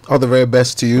 Curtis, all the very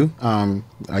best to you.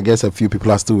 I guess a few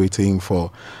people are still waiting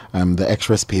for the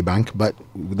ExpressPay Bank, but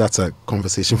that's a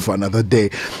conversation for another day.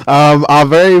 Our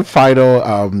very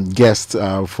final guest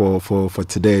for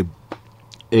today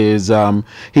is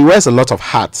he wears a lot of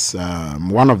hats.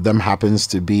 One of them happens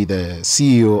to be the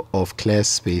CEO of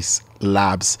ClearSpace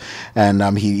Labs,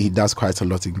 and he does quite a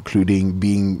lot, including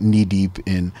being knee deep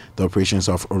in the operations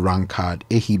of Rancard.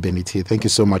 Ehi Benite, thank you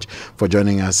so much for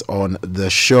joining us on the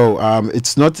show.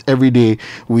 It's not every day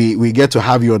we get to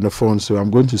have you on the phone, so I'm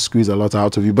going to squeeze a lot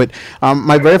out of you. But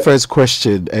my very first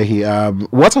question, Ehi,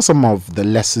 what are some of the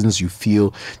lessons you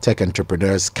feel tech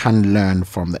entrepreneurs can learn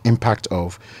from the impact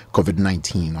of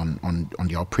COVID-19 on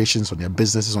their operations, on their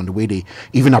businesses, on the way they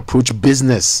even approach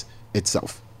business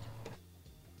itself?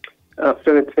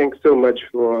 Philip, thanks so much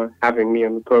for having me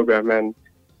on the program,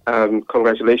 and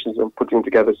congratulations on putting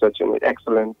together such an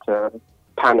excellent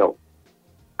panel.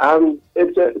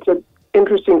 It's an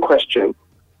interesting question.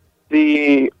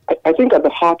 I think at the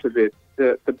heart of it,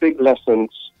 the big lessons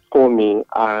for me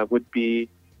would be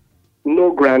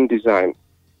no grand design.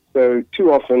 So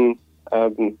too often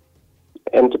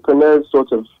entrepreneurs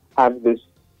sort of have this,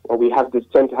 or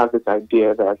tend to have this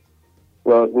idea that,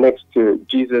 well, next to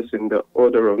Jesus in the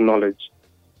order of knowledge,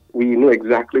 we know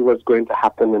exactly what's going to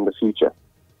happen in the future.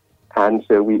 And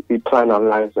so we plan our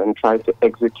lives and try to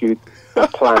execute a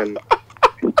plan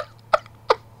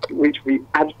which we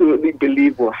absolutely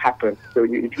believe will happen. So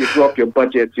if you drop your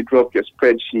budget, you drop your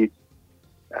spreadsheet,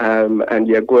 and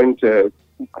you're going to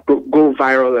go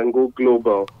viral and go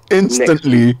global.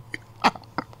 Instantly.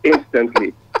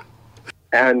 Instantly.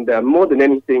 And more than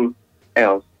anything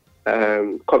else,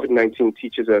 COVID-19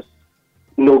 teaches us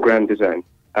no grand design.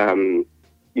 You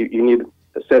need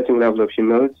a certain level of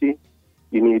humility.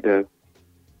 You need a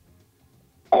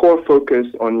core focus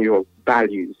on your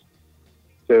values.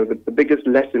 So the biggest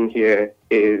lesson here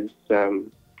is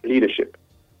leadership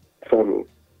for me.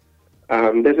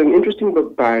 There's an interesting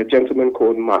book by a gentleman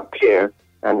called Mark Pierre,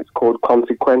 and it's called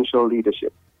Consequential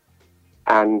Leadership.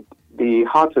 And the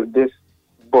heart of this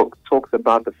book talks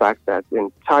about the fact that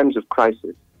in times of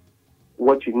crisis,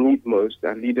 what you need most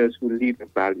are leaders who lead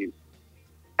with values.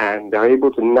 and are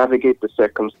able to navigate the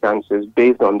circumstances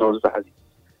based on those values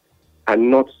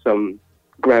and not some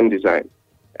grand design.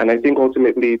 And I think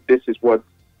ultimately this is what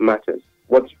matters.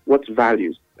 What's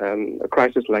values? A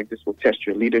crisis like this will test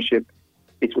your leadership.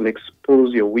 It will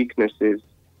expose your weaknesses.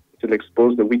 It will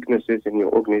expose the weaknesses in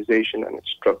your organization and its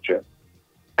structure.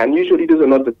 And usually those are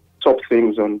not the top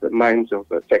things on the minds of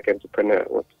a tech entrepreneur.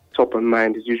 What's top on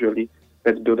mind is usually,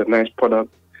 let's build a nice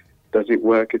product. Does it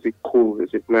work? Is it cool?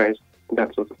 Is it nice?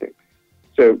 That sort of thing.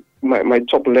 So my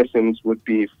top lessons would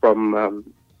be from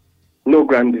no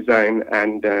grand design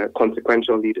and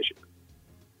consequential leadership.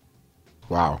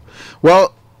 Wow.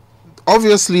 Well,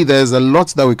 obviously there's a lot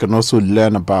that we can also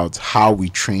learn about how we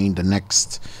train the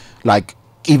next, like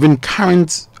even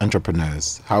current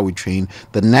entrepreneurs, how we train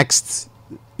the next,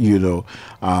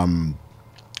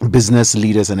 business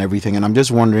leaders and everything. And I'm just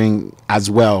wondering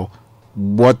as well,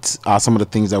 what are some of the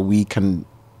things that we can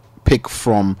pick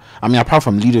from, apart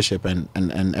from leadership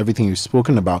and everything you've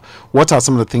spoken about, what are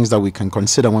some of the things that we can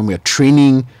consider when we're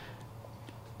training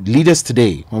leaders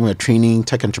today, when we're training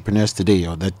tech entrepreneurs today,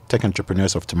 or the tech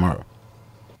entrepreneurs of tomorrow?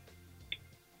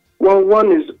 Well,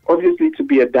 one is obviously to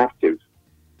be adaptive.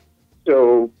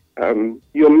 So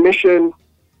your mission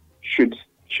should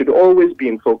always be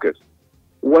in focus.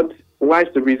 What's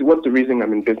the reason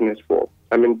I'm in business for?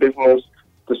 I'm in business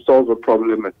to solve a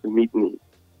problem and to meet needs.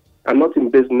 I'm not in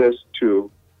business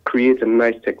to create a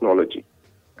nice technology.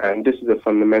 And this is a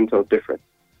fundamental difference.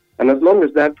 And as long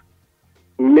as that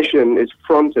mission is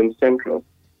front and central,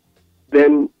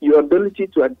 then your ability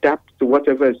to adapt to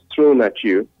whatever is thrown at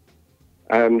you,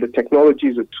 the technology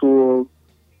is a tool,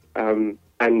 and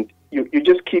you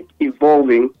just keep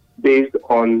evolving based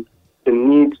on the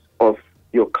needs of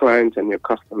your clients and your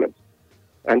customers.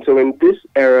 And so in this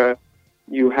era,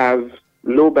 you have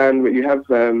low bandwidth, you have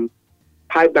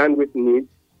high bandwidth needs,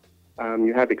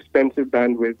 you have expensive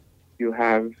bandwidth, you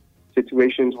have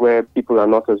situations where people are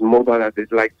not as mobile as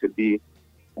they'd like to be.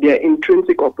 There are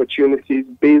intrinsic opportunities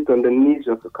based on the needs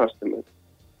of the customers.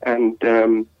 And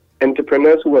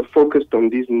entrepreneurs who are focused on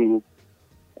these needs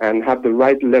and have the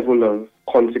right level of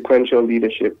consequential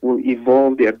leadership will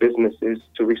evolve their businesses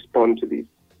to respond to these.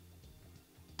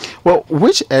 Well,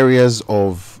 which areas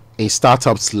of a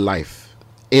startup's life,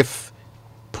 if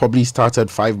probably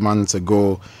started 5 months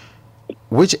ago,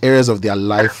 which areas of their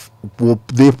life will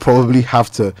they probably have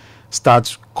to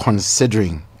start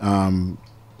considering?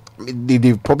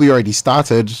 They've probably already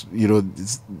started,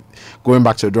 going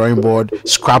back to the drawing board,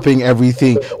 scrapping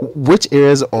everything. Which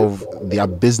areas of their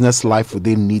business life would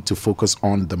they need to focus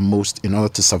on the most in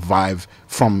order to survive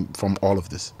from all of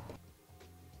this?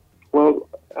 Well,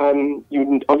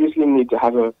 you obviously need to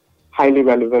have a highly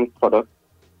relevant product.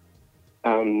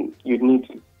 You need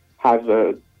to have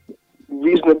a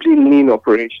reasonably lean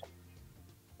operation.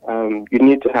 You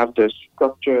need to have the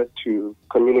structure to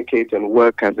communicate and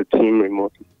work as a team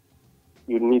remotely.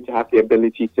 You need to have the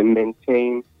ability to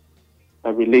maintain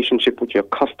a relationship with your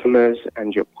customers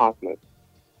and your partners.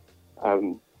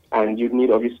 And you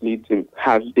need obviously to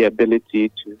have the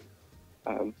ability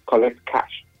to collect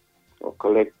cash or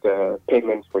collect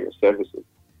payments for your services.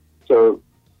 So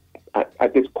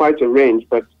it's quite a range,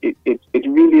 but it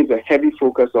really is a heavy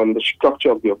focus on the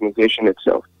structure of the organization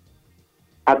itself.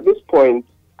 At this point,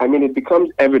 it becomes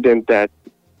evident that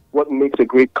what makes a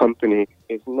great company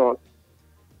is not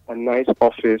a nice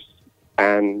office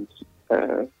and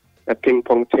a ping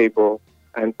pong table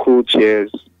and cool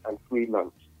chairs and free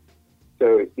lunch.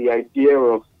 So the idea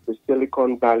of the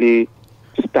Silicon Valley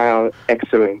style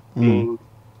excellence being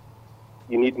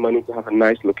you need money to have a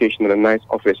nice location and a nice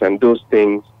office, and those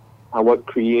things are what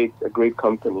creates a great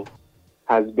company,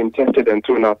 has been tested and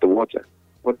thrown out the water.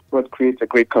 What creates a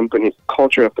great company is the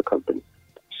culture of the company.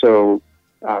 So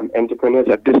entrepreneurs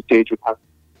at this stage would have to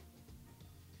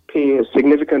pay a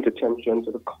significant attention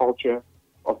to the culture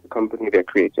of the company they're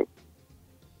creating.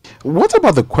 What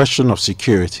about the question of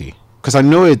security? Because I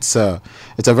know it's a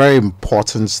very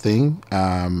important thing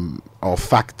or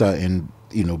factor in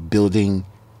building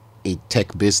a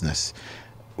tech business.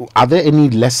 Are there any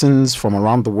lessons from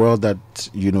around the world that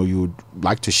you would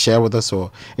like to share with us,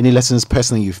 or any lessons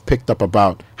personally you've picked up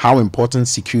about how important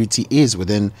security is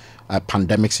within a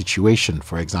pandemic situation,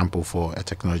 for example, for a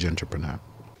technology entrepreneur?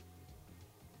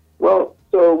 Well,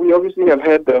 so we obviously have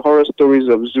heard the horror stories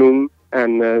of Zoom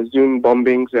and Zoom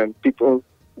bombings and people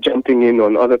jumping in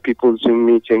on other people's Zoom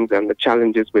meetings and the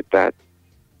challenges with that.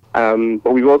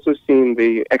 But we've also seen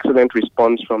the excellent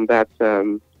response from that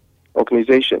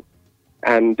organization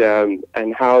and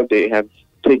how they have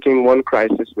taken one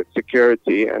crisis with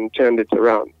security and turned it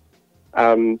around.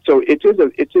 So it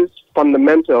is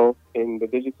fundamental in the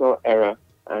digital era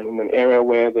and in an era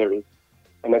where there is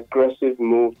an aggressive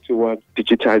move towards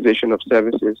digitization of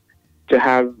services, to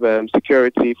have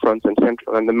security front and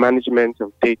central and the management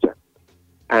of data,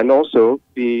 and also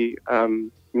the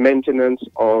maintenance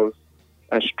of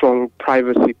a strong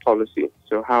privacy policy.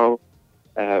 So how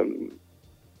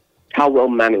well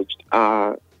managed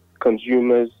are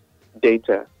consumers'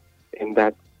 data in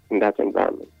that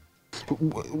environment?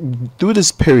 Through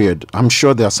this period, I'm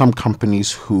sure there are some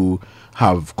companies who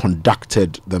have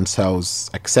conducted themselves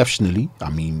exceptionally. I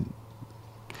mean,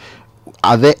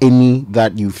 are there any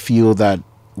that you feel that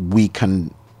we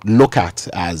can look at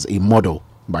as a model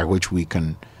by which we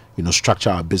can, structure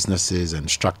our businesses and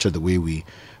structure the way we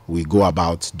go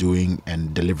about doing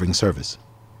and delivering service?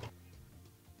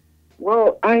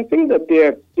 Well, I think that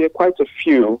there are quite a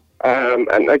few,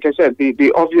 and like I said,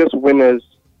 the obvious winners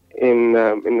in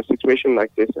a situation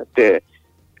like this are there.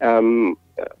 On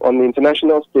the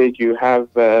international stage, you have.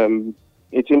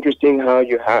 It's interesting how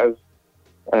you have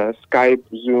Skype,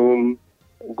 Zoom,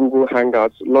 Google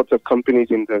Hangouts, lots of companies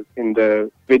in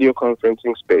the video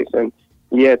conferencing space, and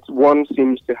yet one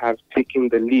seems to have taken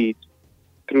the lead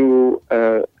through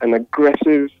an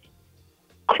aggressive,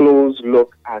 close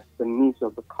look at the needs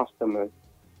of the customers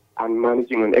and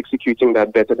managing and executing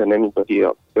that better than anybody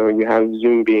else. So you have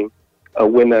Zoom being a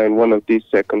winner in one of these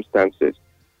circumstances.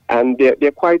 And there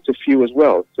are quite a few as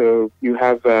well. So you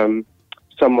have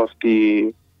some of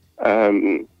the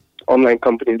online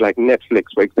companies like Netflix,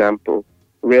 for example,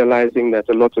 realizing that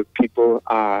a lot of people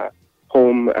are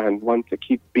home and want to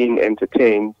keep being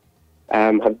entertained,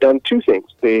 have done two things.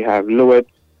 They have lowered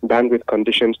bandwidth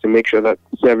conditions to make sure that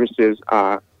services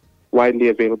are widely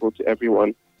available to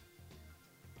everyone,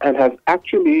 and have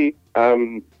actually,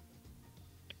 Netflix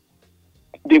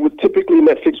would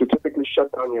typically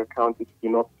shut down your account if you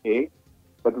do not pay,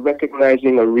 but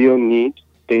recognizing a real need,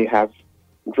 they have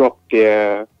dropped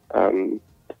their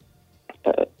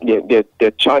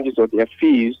charges or their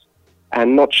fees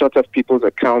and not shut off people's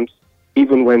accounts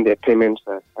even when their payments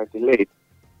are delayed.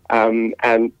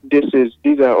 And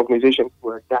these are organizations who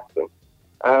are adapting.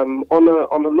 On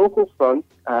a local front,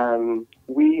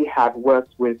 we have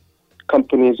worked with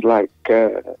companies like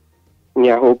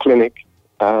Nyaho Clinic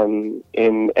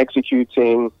in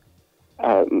executing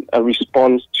a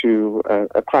response to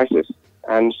a crisis.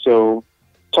 And so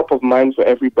top of mind for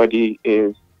everybody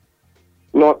is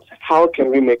not how can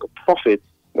we make a profit,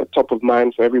 but top of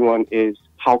mind for everyone is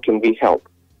how can we help.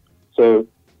 So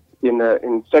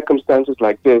in circumstances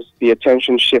like this, the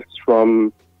attention shifts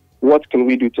from what can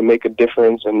we do to make a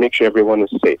difference and make sure everyone is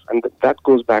safe. And that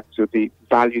goes back to the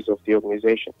values of the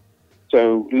organization.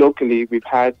 So locally, we've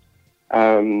had,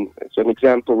 so an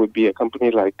example would be a company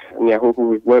like Nyaho, who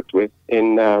we've worked with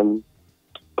in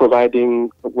providing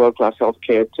world-class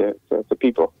healthcare to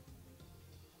people.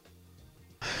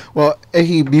 Well,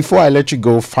 Ehi, before I let you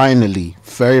go, finally,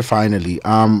 very finally,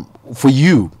 for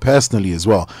you personally as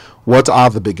well, what are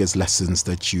the biggest lessons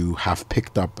that you have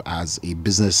picked up as a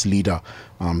business leader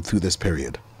through this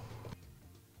period?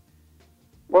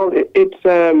 Well, it's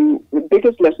the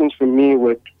biggest lessons for me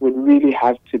would really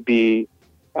have to be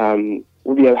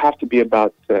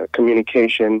about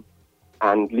communication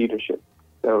and leadership.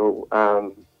 So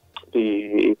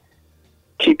the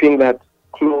keeping that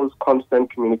close, constant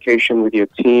communication with your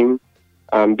team,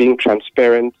 being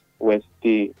transparent with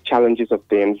the challenges of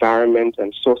the environment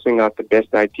and sourcing out the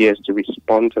best ideas to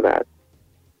respond to that,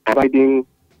 and providing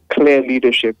clear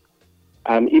leadership,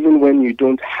 even when you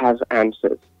don't have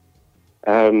answers.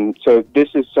 So this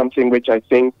is something which I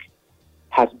think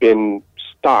has been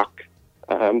stark.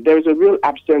 There is a real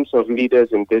absence of leaders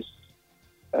in this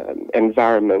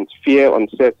environment. Fear,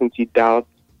 uncertainty, doubt,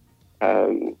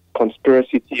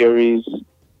 conspiracy theories.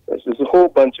 There's a whole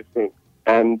bunch of things.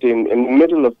 And in the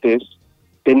middle of this,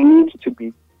 there needs to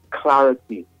be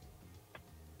clarity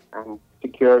and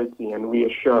security and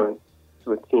reassurance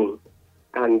to a team.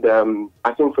 And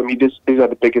I think for me, these are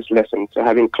the biggest lessons. So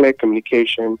having clear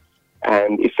communication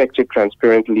and effective,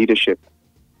 transparent leadership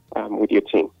with your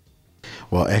team.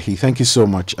 Well, Ehi, thank you so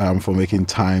much for making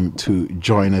time to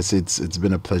join us. It's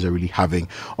been a pleasure really having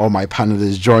all my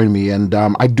panelists join me, and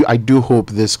I do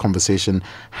hope this conversation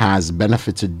has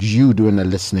benefited you doing the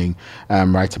listening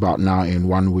right about now in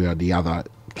one way or the other.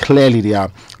 Clearly, there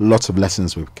are lots of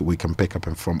lessons we can pick up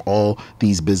from all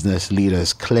these business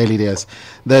leaders. Clearly, there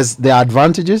are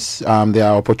advantages, there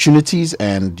are opportunities,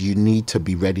 and you need to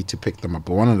be ready to pick them up.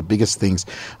 But one of the biggest things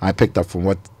I picked up from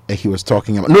what he was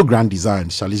talking about, no grand design,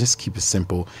 shall we just keep it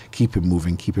simple, keep it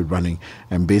moving, keep it running,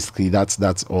 and basically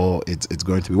that's all it's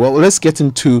going to be. Well, let's get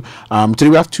into today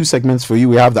we have two segments for you.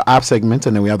 We have the app segment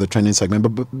and then we have the trending segment,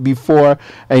 but before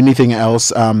anything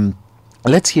else,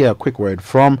 let's hear a quick word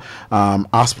from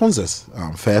our sponsors,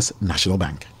 First National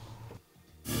Bank.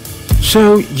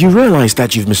 So, you realize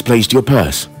that you've misplaced your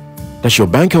purse. Does your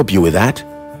bank help you with that?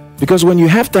 Because when you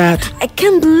have that I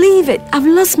can't believe it. I've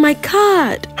lost my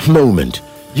card. moment,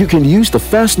 you can use the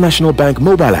First National Bank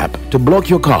mobile app to block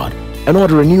your card and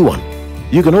order a new one.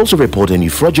 You can also report any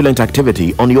fraudulent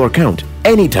activity on your account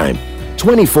anytime,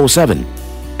 24/7.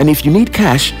 And if you need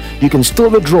cash, you can still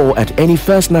withdraw at any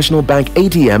First National Bank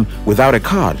ATM without a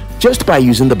card, just by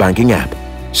using the banking app.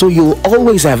 So you'll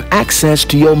always have access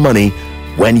to your money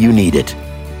when you need it.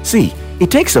 See, it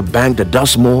takes a bank that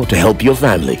does more to help your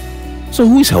family. So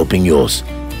who's helping yours?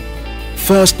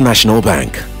 First National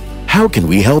Bank. How can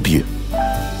we help you?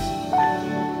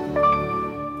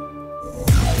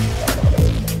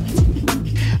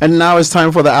 And now it's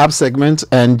time for the app segment.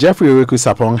 And Jeffrey Oriku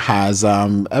Sapong has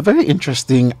a very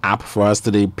interesting app for us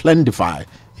today, Plendify,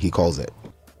 he calls it.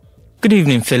 Good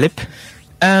evening, Philip.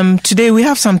 Today we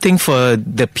have something for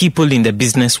the people in the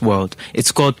business world.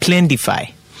 It's called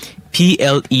Plendify.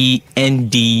 Plendify.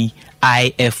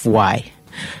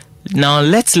 Now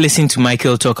let's listen to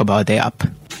Michael talk about the app.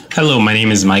 Hello, my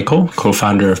name is Michael,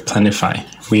 co-founder of Plendify.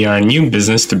 We are a new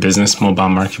business-to-business mobile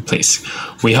marketplace.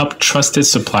 We help trusted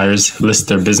suppliers list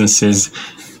their businesses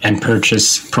and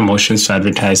purchase promotions to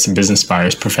advertise to business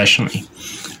buyers professionally.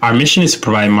 Our mission is to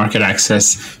provide market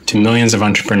access to millions of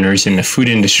entrepreneurs in the food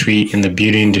industry, in the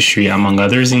beauty industry, among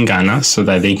others in Ghana, so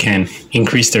that they can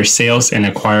increase their sales and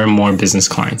acquire more business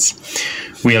clients.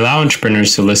 We allow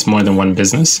entrepreneurs to list more than one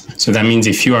business. So that means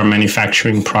if you are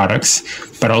manufacturing products,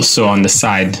 but also on the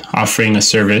side offering a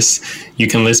service, you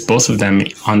can list both of them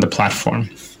on the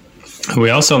platform. We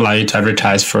also allow you to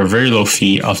advertise for a very low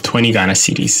fee of 20 Ghana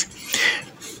cedis.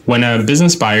 When a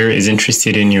business buyer is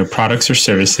interested in your products or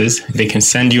services, they can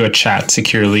send you a chat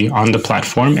securely on the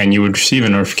platform and you would receive a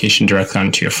notification directly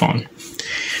onto your phone.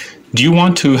 Do you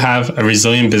want to have a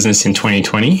resilient business in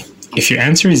 2020? If your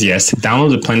answer is yes,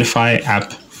 download the Plendify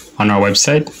app on our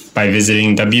website by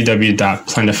visiting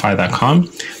www.plendify.com.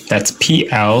 That's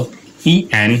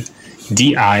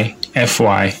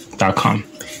PLENDIFY.com.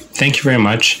 Thank you very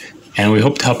much, and we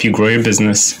hope to help you grow your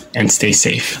business and stay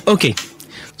safe. Okay,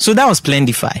 so that was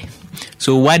Plendify.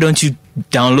 So why don't you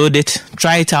download it,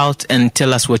 try it out, and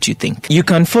tell us what you think. You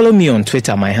can follow me on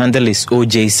Twitter. My handle is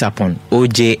OJ Sapong,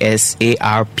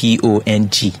 OJSARPONG.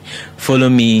 Follow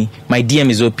me. My DM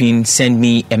is open. Send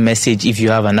me a message if you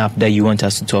have an app that you want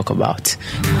us to talk about.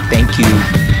 Thank you.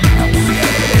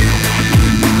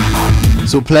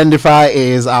 So Plendify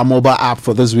is our mobile app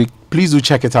for this week. Please do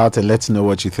check it out and let us know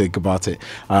what you think about it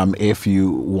if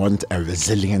you want a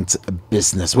resilient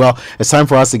business. Well, it's time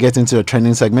for us to get into the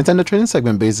trending segment, and the trending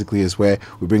segment basically is where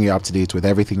we bring you up to date with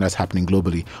everything that's happening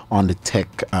globally on the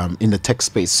tech in the tech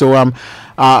space. So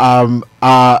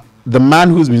the man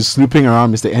who's been snooping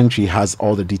around, Mr. Entry, has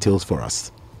all the details for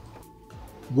us.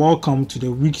 Welcome to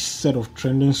the week's set of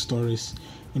trending stories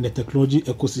in the technology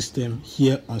ecosystem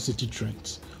here on City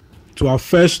Trends. To our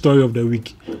first story of the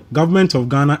week, Government of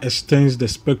Ghana extends the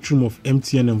spectrum of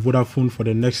MTN and Vodafone for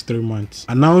the next 3 months.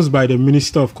 Announced by the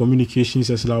Minister of Communications,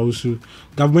 Esla Osu,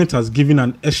 government has given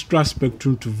an extra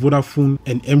spectrum to Vodafone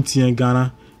and MTN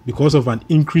Ghana because of an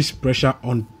increased pressure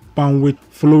on bandwidth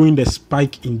following the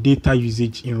spike in data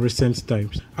usage in recent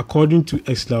times. According to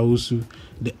Esla Osu,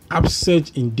 the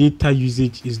upsurge in data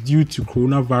usage is due to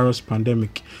coronavirus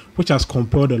pandemic, which has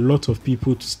compelled a lot of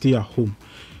people to stay at home.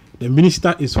 The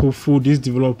minister is hopeful this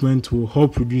development will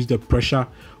help reduce the pressure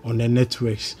on the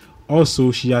networks.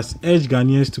 Also, she has urged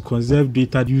Ghanaians to conserve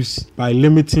data use by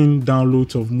limiting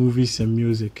downloads of movies and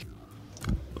music.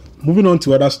 Moving on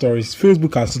to other stories,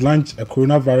 Facebook has launched a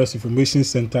coronavirus information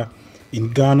center in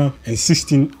Ghana and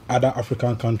 16 other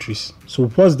African countries. So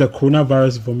what's the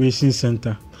coronavirus information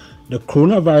center? The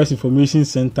coronavirus information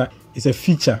center is a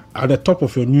feature at the top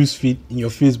of your newsfeed in your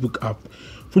Facebook app,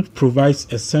 which provides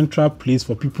a central place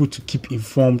for people to keep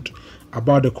informed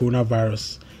about the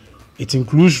coronavirus. It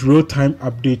includes real-time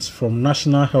updates from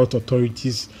national health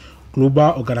authorities,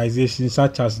 global organizations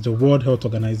such as the World Health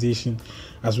Organization,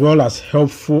 as well as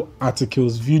helpful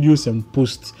articles, videos, and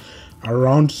posts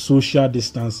around social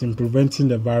distancing, preventing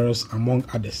the virus, among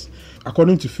others.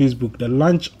 According to Facebook, the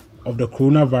launch of the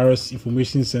Coronavirus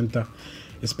Information Center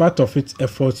is part of its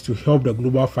efforts to help the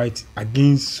global fight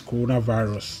against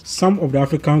coronavirus. Some of the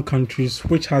African countries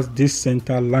which has this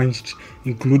center launched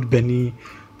include Benin,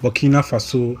 Burkina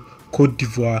Faso, Cote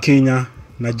d'Ivoire, Kenya,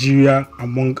 Nigeria,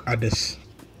 among others.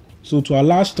 So to our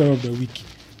last story of the week,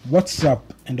 WhatsApp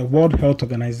and the World Health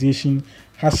Organization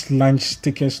has launched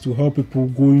stickers to help people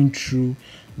going through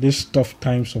these tough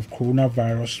times of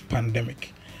coronavirus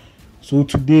pandemic. So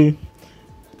today,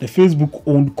 the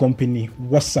Facebook-owned company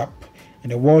WhatsApp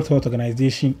and the World Health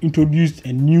Organization introduced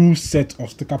a new set of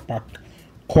sticker pack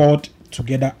called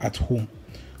Together at Home.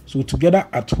 So Together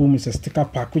at Home is a sticker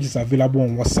pack which is available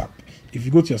on WhatsApp. If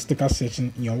you go to your sticker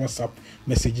section in your WhatsApp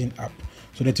messaging app.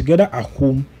 So the Together at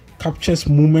Home captures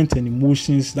moments and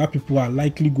emotions that people are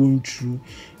likely going through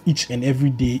each and every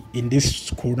day in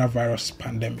this coronavirus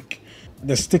pandemic.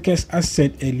 The stickers, as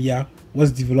said earlier,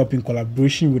 was developed in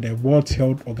collaboration with the World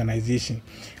Health Organization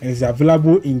and is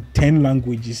available in 10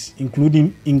 languages,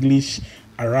 including English,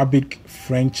 Arabic,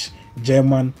 French,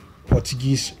 German,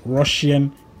 Portuguese,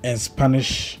 Russian, and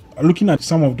Spanish. Looking at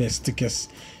some of the stickers,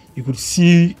 you could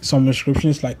see some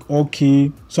inscriptions like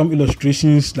okay, some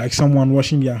illustrations like someone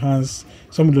washing their hands,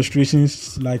 some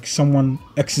illustrations like someone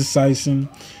exercising,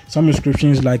 some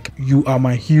inscriptions like you are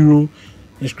my hero,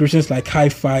 inscriptions like high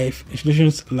five,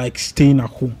 inscriptions like staying at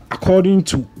home. According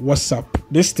to WhatsApp,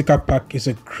 this sticker pack is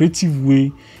a creative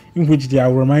way in which they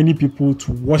are reminding people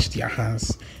to wash their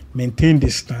hands, maintain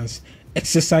distance,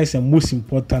 exercise, and most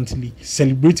importantly,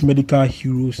 celebrate medical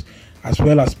heroes as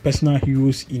well as personal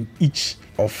heroes in each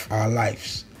of our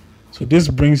lives. So this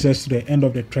brings us to the end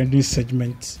of the trending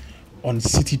segment on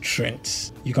City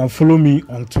Trends. You can follow me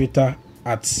on Twitter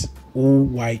at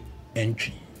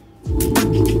OYNG.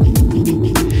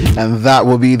 And that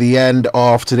will be the end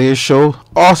of today's show.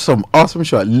 Awesome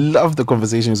show. I love the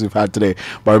conversations we've had today.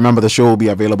 But remember, the show will be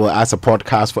available as a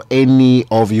podcast for any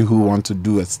of you who want to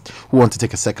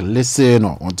take a second listen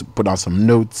or want to put down some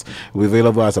notes. We're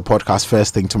available as a podcast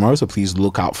first thing tomorrow, so please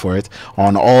look out for it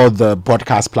on all the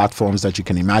podcast platforms that you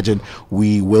can imagine.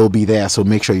 We will be there, so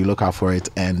make sure you look out for it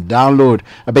and download.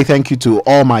 A big thank you to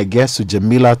all my guests, to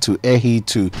Jamila, to Ehi,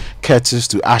 to Curtis,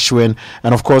 to Ashwin,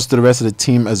 and of course to the rest of the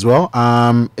team as well.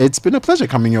 It's been a pleasure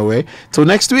coming your way. Till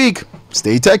next week,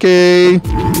 stay techy.